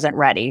wasn't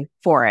ready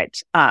for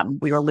it.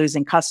 We were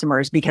losing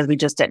customers because we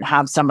just didn't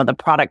have some of the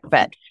product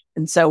fit.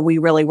 And so we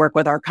really work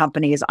with our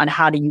companies on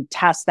how do you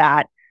test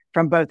that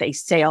from both a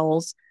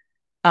sales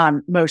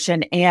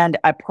motion and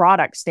a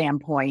product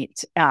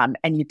standpoint. And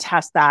you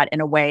test that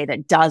in a way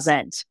that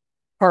doesn't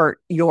hurt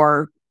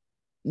your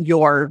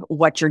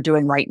what you're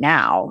doing right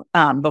now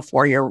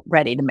before you're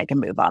ready to make a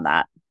move on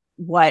that.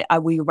 What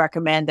we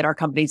recommend that our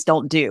companies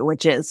don't do,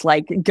 which is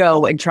like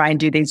go and try and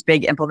do these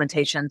big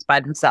implementations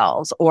by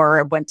themselves,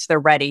 or once they're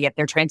ready, if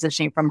they're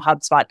transitioning from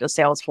HubSpot to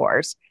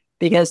Salesforce,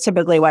 because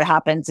typically what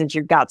happens is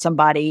you've got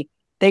somebody,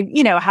 they,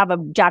 have a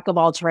jack of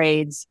all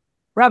trades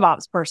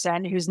RevOps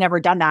person who's never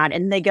done that.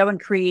 And they go and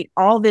create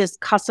all this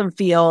custom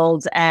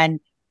fields and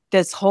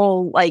this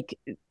whole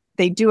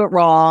they do it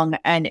wrong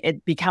and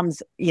it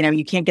becomes,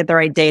 you can't get the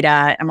right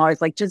data. I'm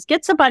always like, just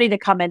get somebody to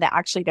come in that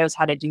actually knows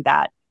how to do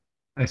that.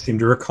 I seem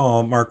to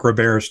recall Mark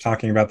Roberge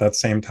talking about that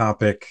same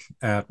topic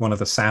at one of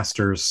the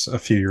SaaSters a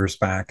few years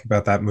back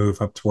about that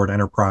move up toward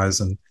enterprise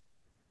and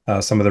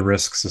some of the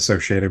risks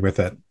associated with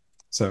it.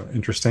 So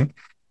interesting.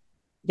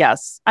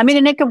 Yes. I mean,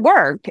 and it can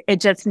work. It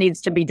just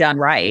needs to be done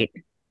right.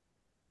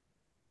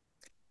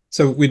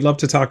 So we'd love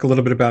to talk a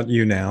little bit about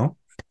you now.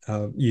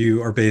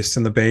 You are based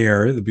in the Bay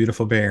Area, the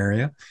beautiful Bay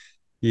Area.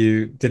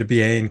 You did a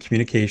BA in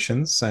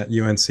communications at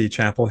UNC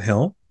Chapel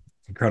Hill,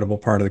 incredible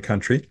part of the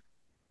country.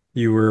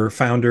 You were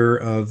founder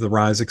of the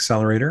Rise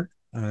Accelerator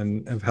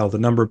and have held a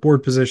number of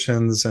board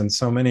positions and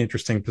so many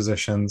interesting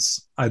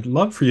positions. I'd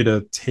love for you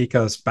to take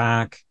us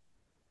back.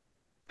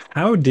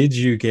 How did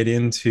you get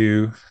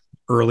into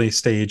early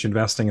stage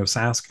investing of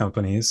SaaS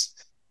companies?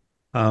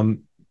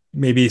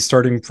 Maybe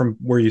starting from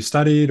where you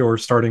studied or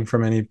starting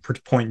from any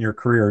point in your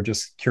career.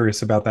 Just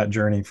curious about that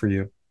journey for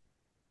you.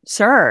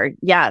 Sure.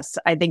 Yes.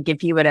 I think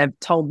if you would have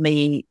told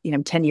me,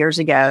 10 years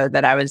ago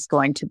that I was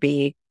going to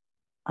be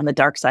on the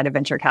dark side of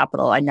venture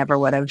capital, I never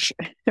would have,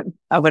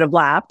 I would have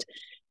laughed.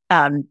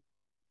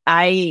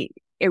 It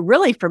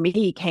really for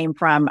me came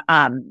from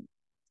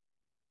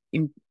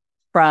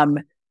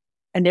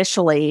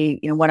initially,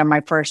 one of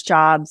my first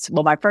jobs,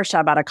 my first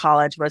job out of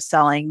college was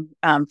selling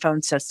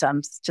phone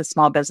systems to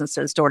small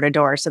businesses door to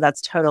door. So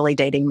that's totally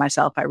dating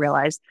myself, I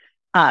realized,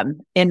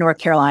 in North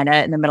Carolina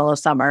in the middle of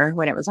summer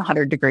when it was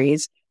 100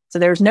 degrees. So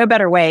there's no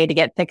better way to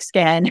get thick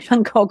skin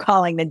and cold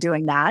calling than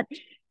doing that.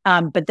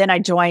 But then I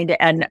joined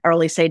an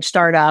early stage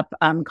startup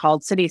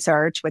called City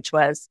Search, which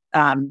was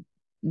the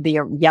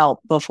Yelp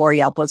before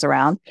Yelp was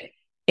around.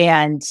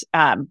 And,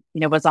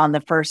 was on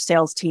the first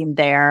sales team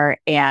there.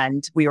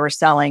 And we were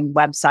selling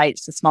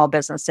websites to small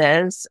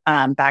businesses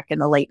back in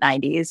the late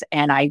 90s.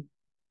 And I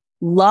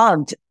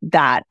loved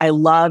that. I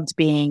loved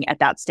being at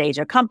that stage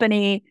of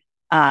company.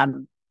 I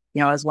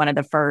was one of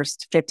the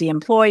first 50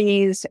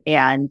 employees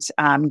and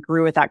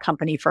grew with that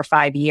company for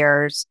 5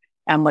 years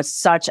and was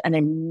such an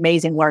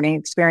amazing learning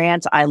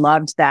experience. I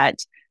loved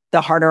that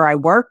the harder I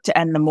worked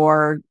and the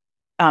more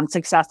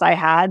success I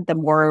had, the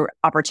more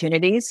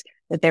opportunities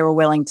that they were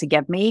willing to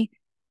give me.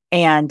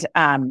 And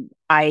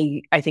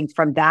I think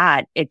from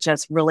that, it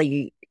just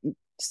really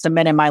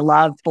cemented my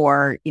love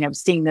for,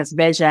 seeing this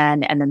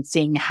vision and then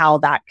seeing how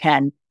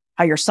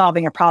you're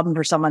solving a problem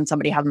for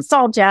somebody hasn't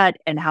solved yet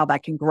and how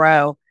that can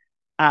grow.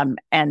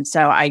 And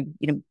so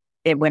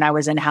when I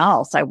was in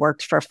house, I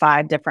worked for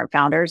 5 different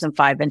founders and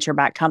 5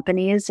 venture-backed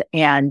companies.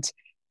 And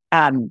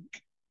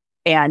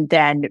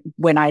then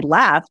when I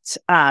left,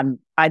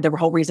 the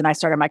whole reason I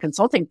started my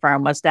consulting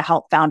firm was to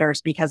help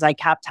founders because I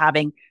kept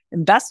having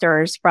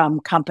investors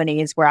from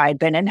companies where I'd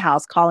been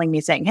in-house calling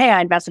me saying, hey,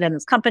 I invested in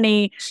this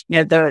company.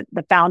 The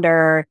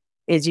founder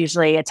is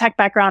usually a tech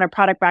background or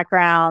product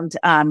background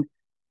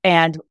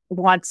and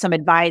wants some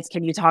advice.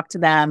 Can you talk to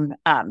them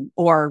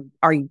or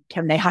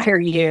can they hire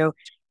you?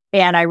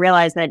 And I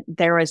realized that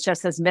there was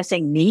just this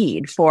missing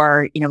need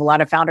for, a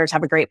lot of founders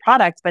have a great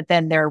product, but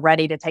then they're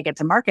ready to take it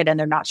to market and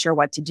they're not sure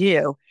what to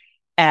do.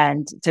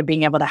 And to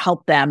being able to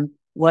help them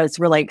was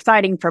really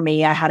exciting for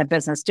me. I had a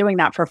business doing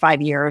that for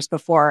 5 years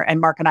before, and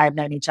Mark and I have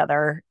known each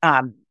other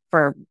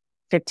for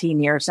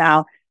 15 years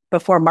now,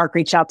 before Mark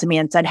reached out to me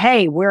and said,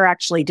 hey, we're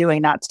actually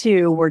doing that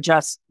too. We're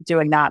just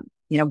doing that,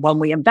 when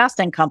we invest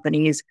in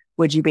companies,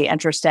 would you be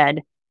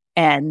interested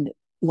in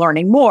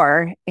learning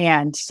more?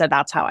 And so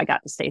that's how I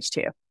got to stage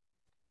 2.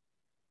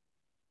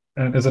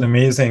 It is an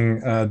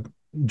amazing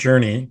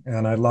journey,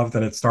 and I love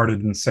that it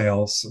started in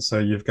sales. So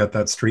you've got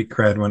that street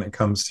cred when it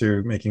comes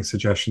to making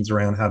suggestions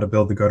around how to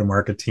build the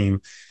go-to-market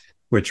team,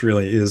 which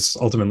really is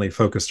ultimately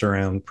focused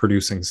around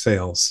producing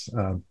sales.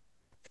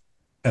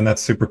 And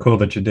that's super cool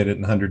that you did it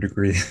in 100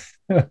 degree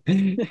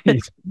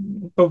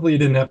Hopefully, you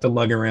didn't have to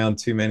lug around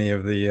too many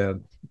of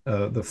the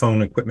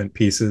phone equipment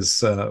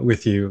pieces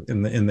with you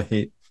in the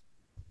heat.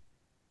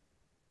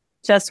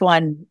 Just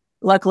one.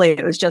 Luckily,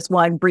 it was just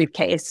one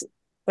briefcase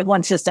with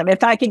one system.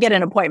 If I could get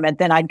an appointment,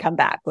 then I'd come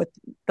back with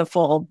the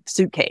full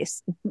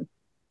suitcase.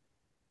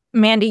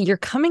 Mandy, you're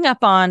coming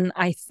up on,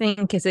 I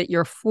think, is it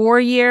your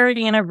 4-year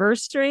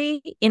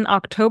anniversary in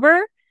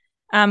October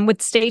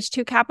with Stage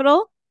 2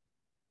 Capital?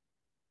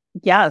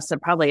 Yes,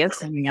 it probably is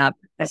coming up.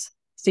 It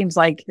seems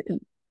like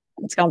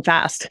it's gone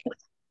fast.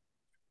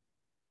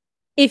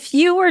 If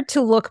you were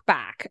to look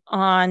back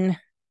on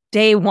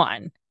day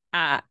one,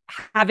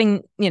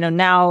 having,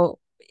 now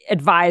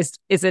advised,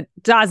 is it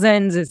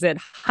dozens, is it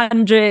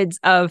hundreds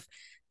of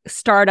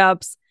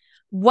startups,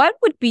 what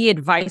would be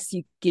advice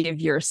you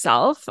give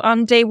yourself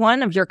on day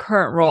one of your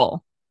current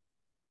role?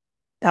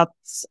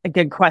 That's a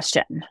good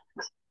question.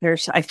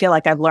 I feel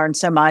like I've learned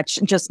so much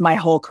just my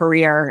whole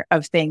career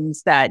of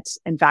things that,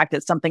 in fact,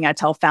 it's something I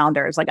tell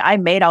founders, like I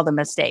made all the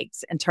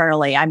mistakes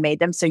internally. I made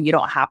them so you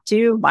don't have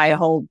to. My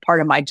whole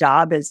part of my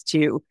job is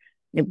to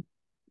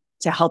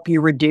help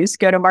you reduce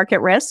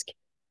go-to-market risk.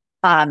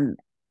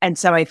 And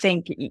so I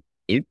think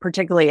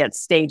particularly at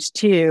stage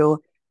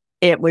 2,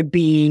 it would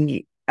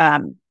be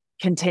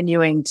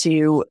continuing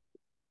to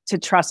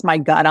trust my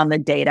gut on the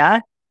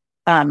data.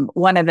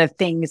 One of the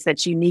things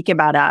that's unique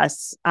about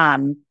us,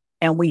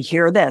 and we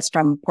hear this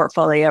from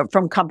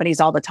companies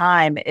all the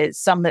time, is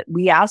some that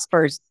we ask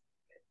for,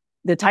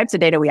 the types of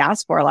data we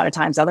ask for, a lot of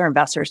times other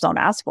investors don't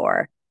ask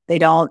for. They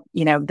don't,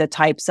 the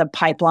types of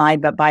pipeline,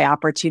 but by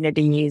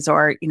opportunities,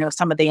 or,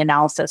 some of the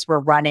analysis we're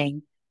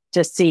running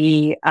to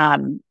see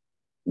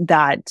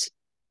that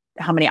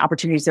how many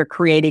opportunities they're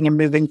creating and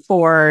moving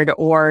forward,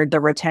 or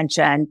the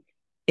retention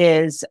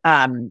is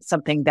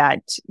something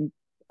that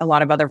a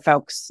lot of other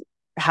folks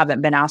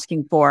haven't been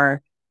asking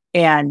for.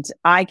 And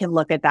I can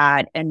look at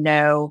that and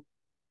know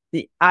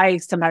I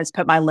sometimes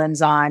put my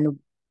lens on,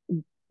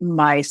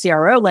 my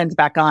CRO lens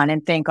back on,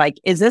 and think like,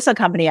 is this a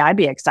company I'd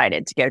be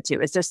excited to go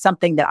to? Is this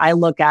something that I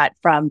look at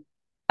from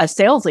a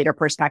sales leader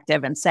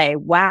perspective and say,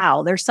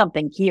 wow, there's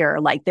something here,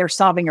 like they're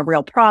solving a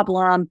real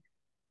problem?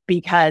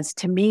 Because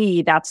to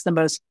me, that's the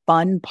most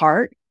fun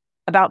part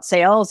about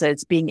sales.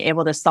 It's being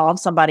able to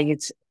solve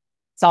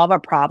a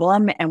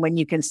problem. And when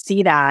you can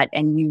see that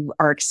and you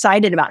are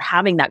excited about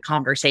having that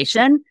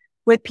conversation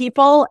with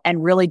people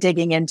and really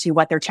digging into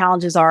what their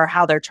challenges are,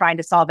 how they're trying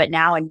to solve it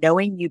now, and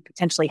knowing you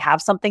potentially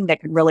have something that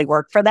could really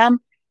work for them,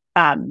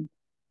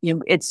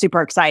 it's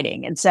super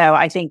exciting. And so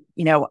I think,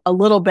 a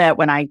little bit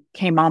when I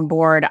came on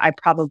board, I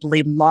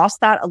probably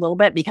lost that a little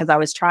bit because I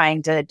was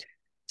trying to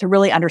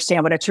really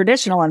understand what a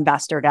traditional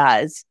investor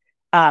does,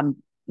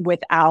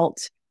 without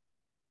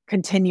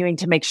continuing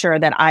to make sure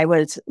that I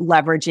was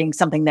leveraging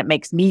something that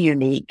makes me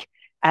unique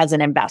as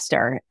an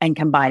investor and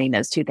combining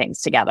those two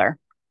things together.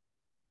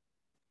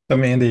 So,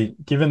 Mandy,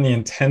 given the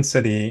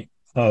intensity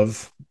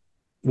of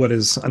what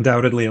is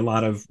undoubtedly a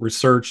lot of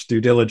research,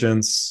 due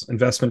diligence,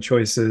 investment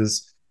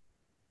choices,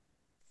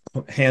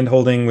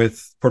 hand-holding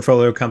with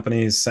portfolio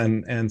companies,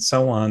 and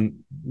so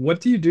on,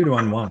 what do you do to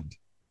unwind?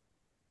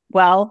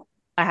 Well,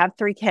 I have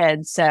 3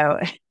 kids, so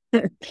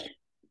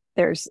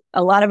there's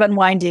a lot of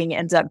unwinding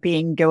ends up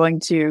being going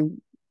to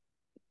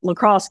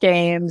lacrosse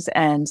games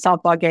and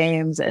softball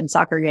games and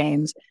soccer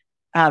games,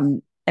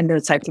 and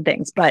those types of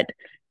things. But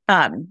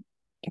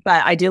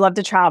I do love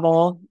to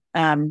travel,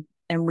 and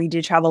we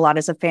do travel a lot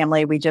as a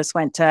family. We just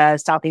went to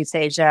Southeast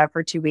Asia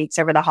for 2 weeks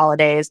over the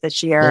holidays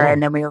this year,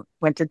 and then we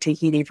went to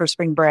Tahiti for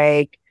spring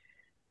break.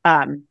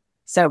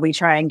 So we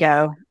try and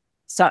go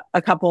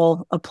a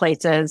couple of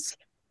places.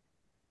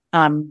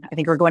 I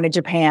think we're going to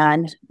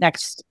Japan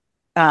next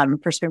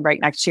for spring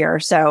break next year.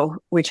 So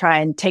we try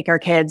and take our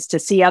kids to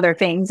see other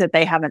things that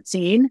they haven't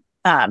seen,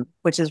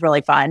 which is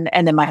really fun.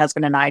 And then my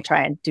husband and I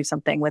try and do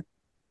something with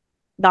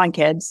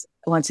non-kids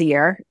once a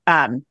year.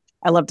 I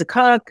love to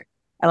cook.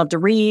 I love to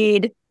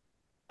read.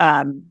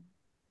 I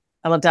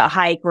love to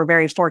hike. We're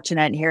very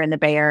fortunate here in the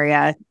Bay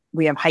Area.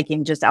 We have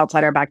hiking just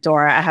outside our back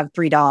door. I have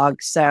 3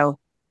 dogs, so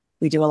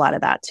we do a lot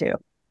of that too.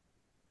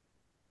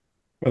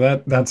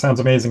 Well, that sounds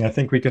amazing. I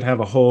think we could have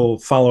a whole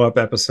follow-up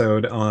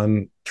episode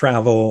on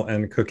travel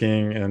and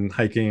cooking and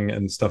hiking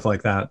and stuff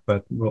like that,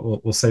 but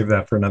we'll save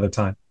that for another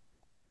time.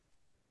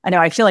 I know.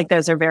 I feel like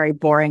those are very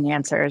boring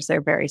answers.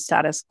 They're very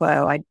status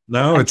quo.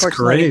 No, it's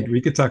great.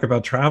 We could talk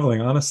about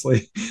traveling,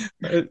 honestly.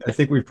 I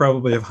think we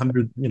probably have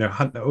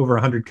over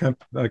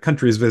 100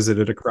 countries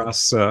visited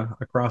across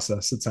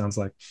us, it sounds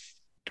like.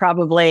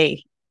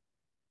 Probably.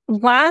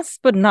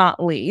 Last but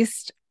not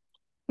least,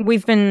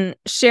 we've been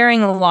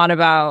sharing a lot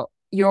about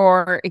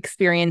your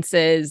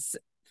experiences,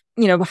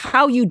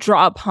 how you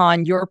draw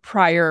upon your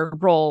prior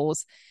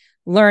roles,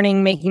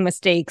 learning, making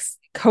mistakes,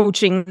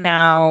 coaching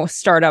now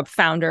startup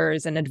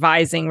founders and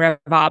advising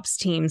RevOps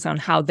teams on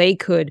how they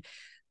could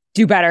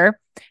do better.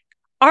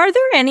 Are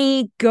there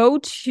any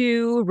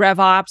go-to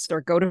RevOps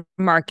or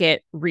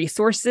go-to-market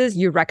resources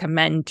you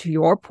recommend to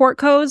your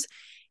portcos?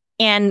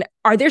 And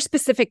are there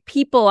specific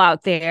people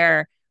out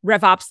there,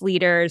 RevOps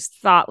leaders,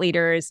 thought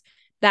leaders,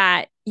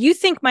 that you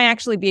think might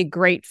actually be a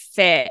great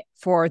fit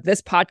for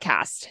this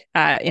podcast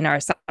in our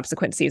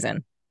subsequent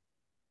season?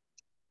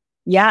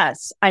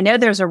 Yes, I know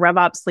there's a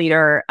RevOps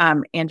leader,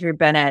 Andrew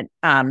Bennett,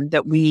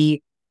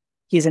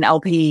 he's an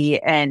LP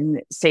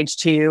in stage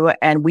 2,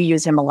 and we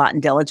use him a lot in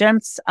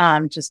diligence,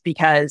 just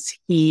because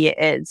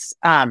he's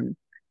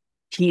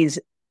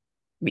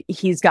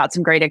got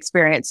some great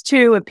experience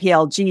too with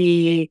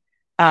PLG,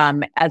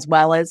 as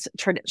well as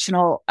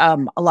traditional, a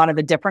lot of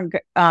the different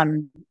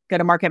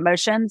go-to-market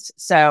motions.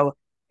 So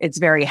it's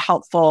very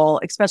helpful,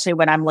 especially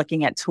when I'm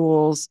looking at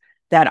tools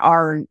that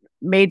are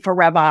made for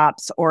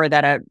RevOps or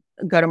that are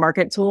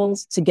go-to-market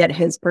tools, to get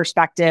his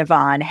perspective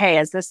on, hey,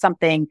 is this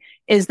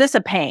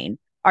a pain?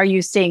 Are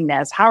you seeing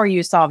this? How are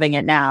you solving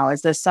it now?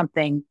 Is this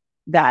something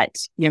that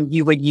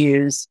you would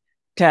use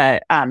to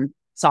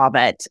solve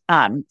it?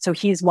 So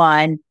he's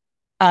one.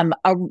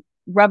 A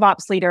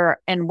RevOps leader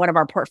in one of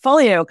our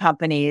portfolio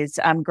companies,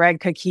 Greg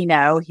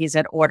Coquino, he's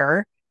at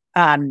Order,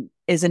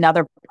 is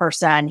another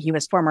person. He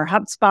was former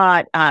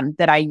HubSpot,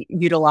 that I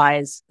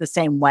utilize the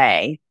same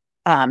way.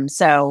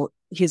 So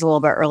he's a little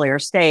bit earlier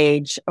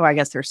stage, or I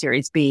guess they're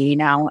Series B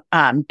now.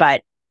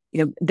 But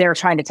they're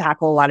trying to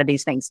tackle a lot of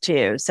these things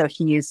too. So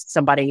he's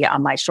somebody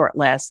on my short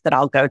list that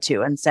I'll go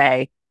to and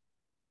say,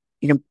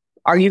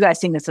 are you guys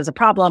seeing this as a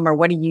problem, or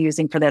what are you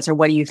using for this, or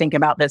what do you think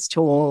about this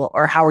tool,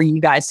 or how are you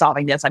guys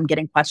solving this? I'm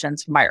getting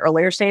questions from my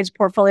earlier stage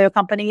portfolio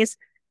companies.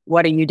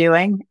 What are you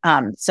doing?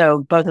 So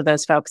both of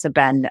those folks have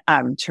been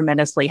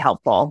tremendously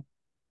helpful.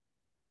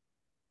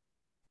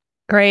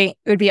 Great.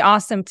 It would be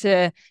awesome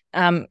to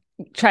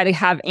try to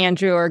have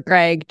Andrew or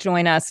Greg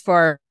join us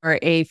for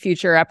a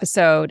future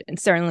episode. And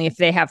certainly if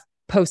they have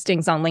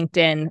postings on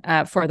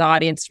LinkedIn for the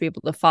audience to be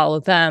able to follow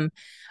them.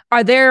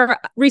 Are there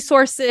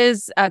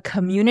resources,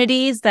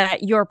 communities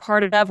that you're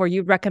part of, or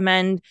you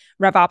recommend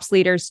RevOps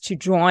leaders to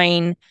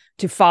join,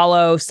 to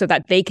follow, so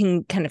that they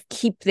can kind of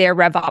keep their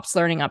RevOps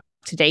learning up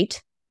to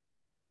date?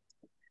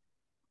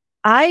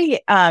 I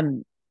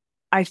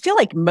feel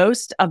like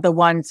most of the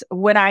ones,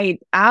 when I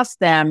ask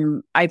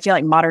them, I feel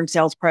like Modern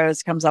Sales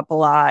Pros comes up a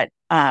lot.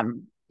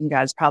 You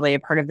guys probably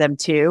have heard of them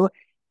too.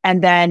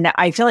 And then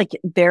I feel like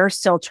they're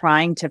still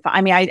trying to,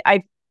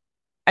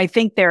 I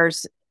think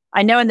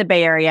I know in the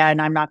Bay Area,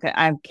 and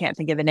I can't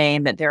think of the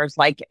name, that there's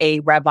like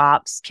a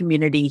RevOps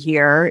community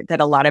here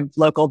that a lot of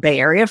local Bay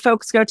Area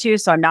folks go to.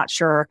 So I'm not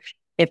sure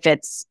if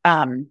it's,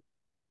 I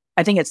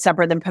think it's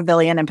separate than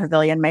Pavilion, and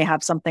Pavilion may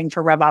have something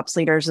for RevOps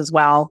leaders as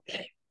well.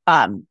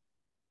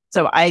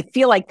 So I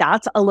feel like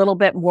that's a little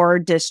bit more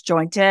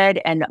disjointed,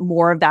 and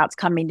more of that's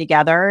coming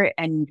together,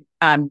 and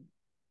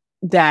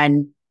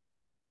then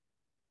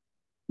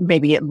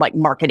maybe like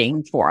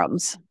marketing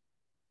forums.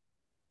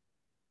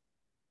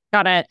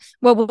 Got it.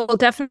 Well, what we'll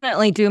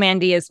definitely do,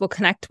 Mandy, is we'll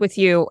connect with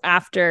you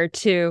after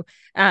to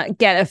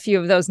get a few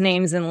of those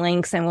names and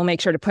links, and we'll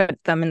make sure to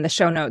put them in the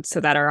show notes so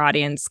that our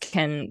audience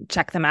can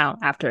check them out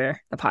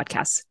after the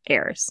podcast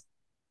airs.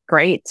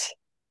 Great.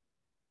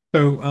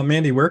 So,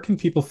 Mandy, where can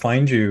people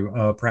find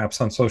you,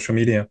 perhaps on social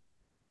media?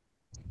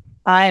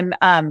 I'm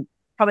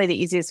probably the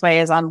easiest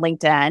way is on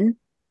LinkedIn.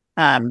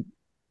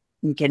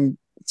 You can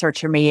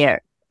search for me,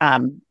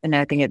 and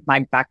I think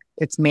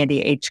it's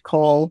Mandy H.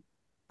 Cole.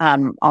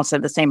 Also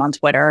the same on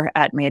Twitter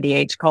at Mandy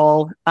H.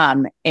 Cole,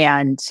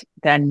 and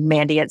then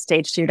Mandy at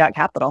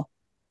stage2.capital.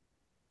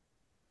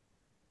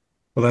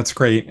 Well, that's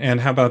great. And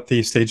how about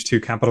the Stage 2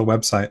 Capital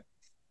website?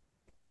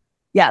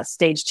 Yes,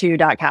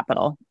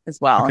 stage2.capital as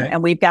well. Okay.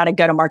 And we've got a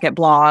go-to-market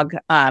blog.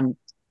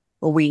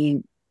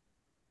 We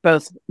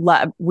both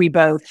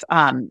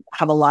have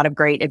a lot of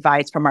great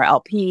advice from our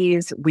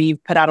LPs.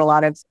 We've put out a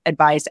lot of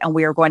advice, and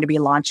we are going to be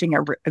launching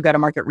a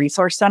go-to-market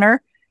resource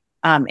center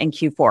in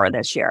Q4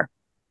 this year.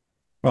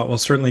 Well, we'll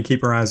certainly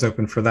keep our eyes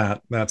open for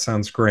that. That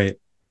sounds great.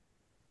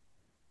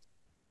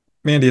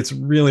 Mandy, it's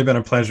really been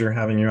a pleasure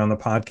having you on the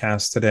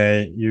podcast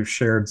today. You've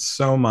shared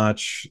so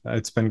much.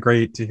 It's been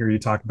great to hear you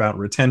talk about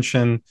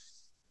retention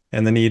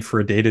and the need for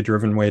a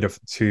data-driven way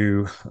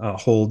to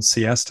hold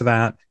CS to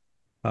that.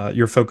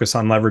 Your focus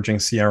on leveraging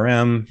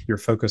CRM, your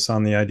focus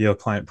on the ideal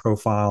client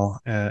profile,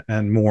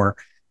 and more.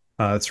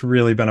 It's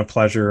really been a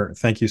pleasure.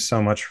 Thank you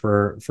so much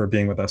for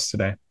being with us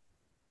today.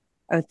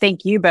 Oh,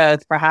 thank you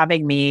both for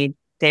having me,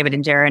 David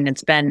and Jaron.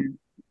 It's been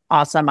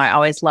awesome. I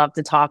always love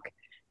to talk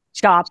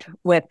shop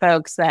with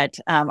folks that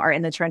are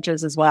in the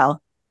trenches as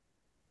well.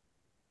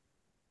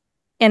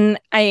 And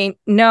I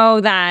know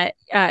that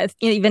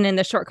even in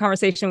the short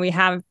conversation we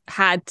have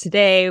had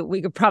today,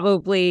 we could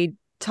probably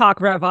talk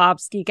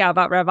RevOps, geek out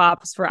about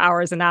RevOps for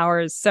hours and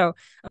hours. So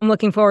I'm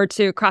looking forward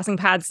to crossing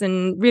paths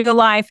in real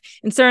life.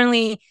 And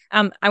certainly,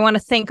 I want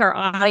to thank our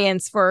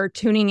audience for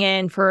tuning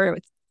in for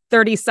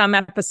 30 some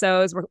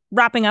episodes. We're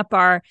wrapping up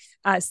our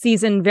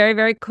season very,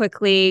 very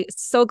quickly.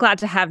 So glad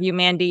to have you,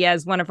 Mandy,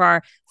 as one of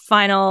our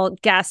final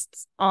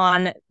guests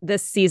on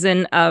this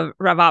season of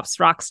RevOps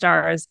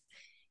Rockstars.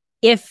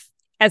 If,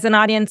 as an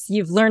audience,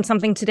 you've learned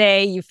something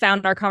today, you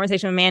found our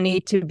conversation with Mandy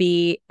to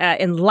be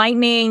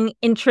enlightening,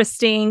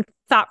 interesting,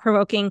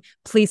 thought-provoking,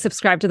 please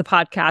subscribe to the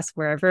podcast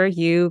wherever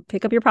you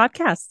pick up your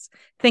podcasts.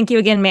 Thank you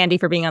again, Mandy,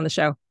 for being on the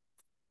show.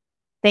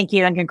 Thank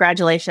you, and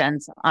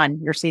congratulations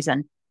on your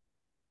season.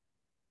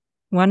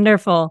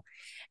 Wonderful.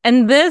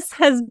 And this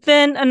has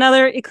been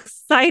another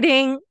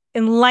exciting,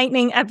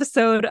 enlightening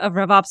episode of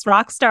RevOps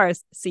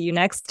Rockstars. See you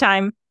next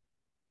time.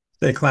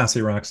 Stay classy,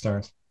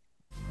 Rockstars.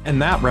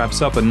 And that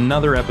wraps up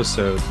another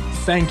episode.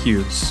 Thank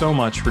you so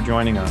much for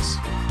joining us.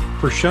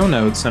 For show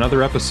notes and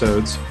other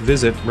episodes,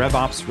 visit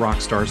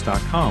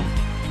RevOpsRockstars.com.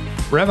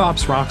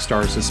 RevOps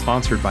Rockstars is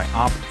sponsored by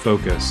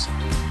OpFocus.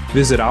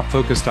 Visit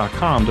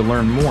opfocus.com to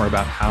learn more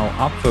about how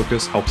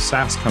OpFocus helps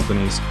SaaS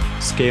companies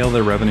scale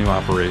their revenue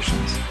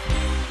operations.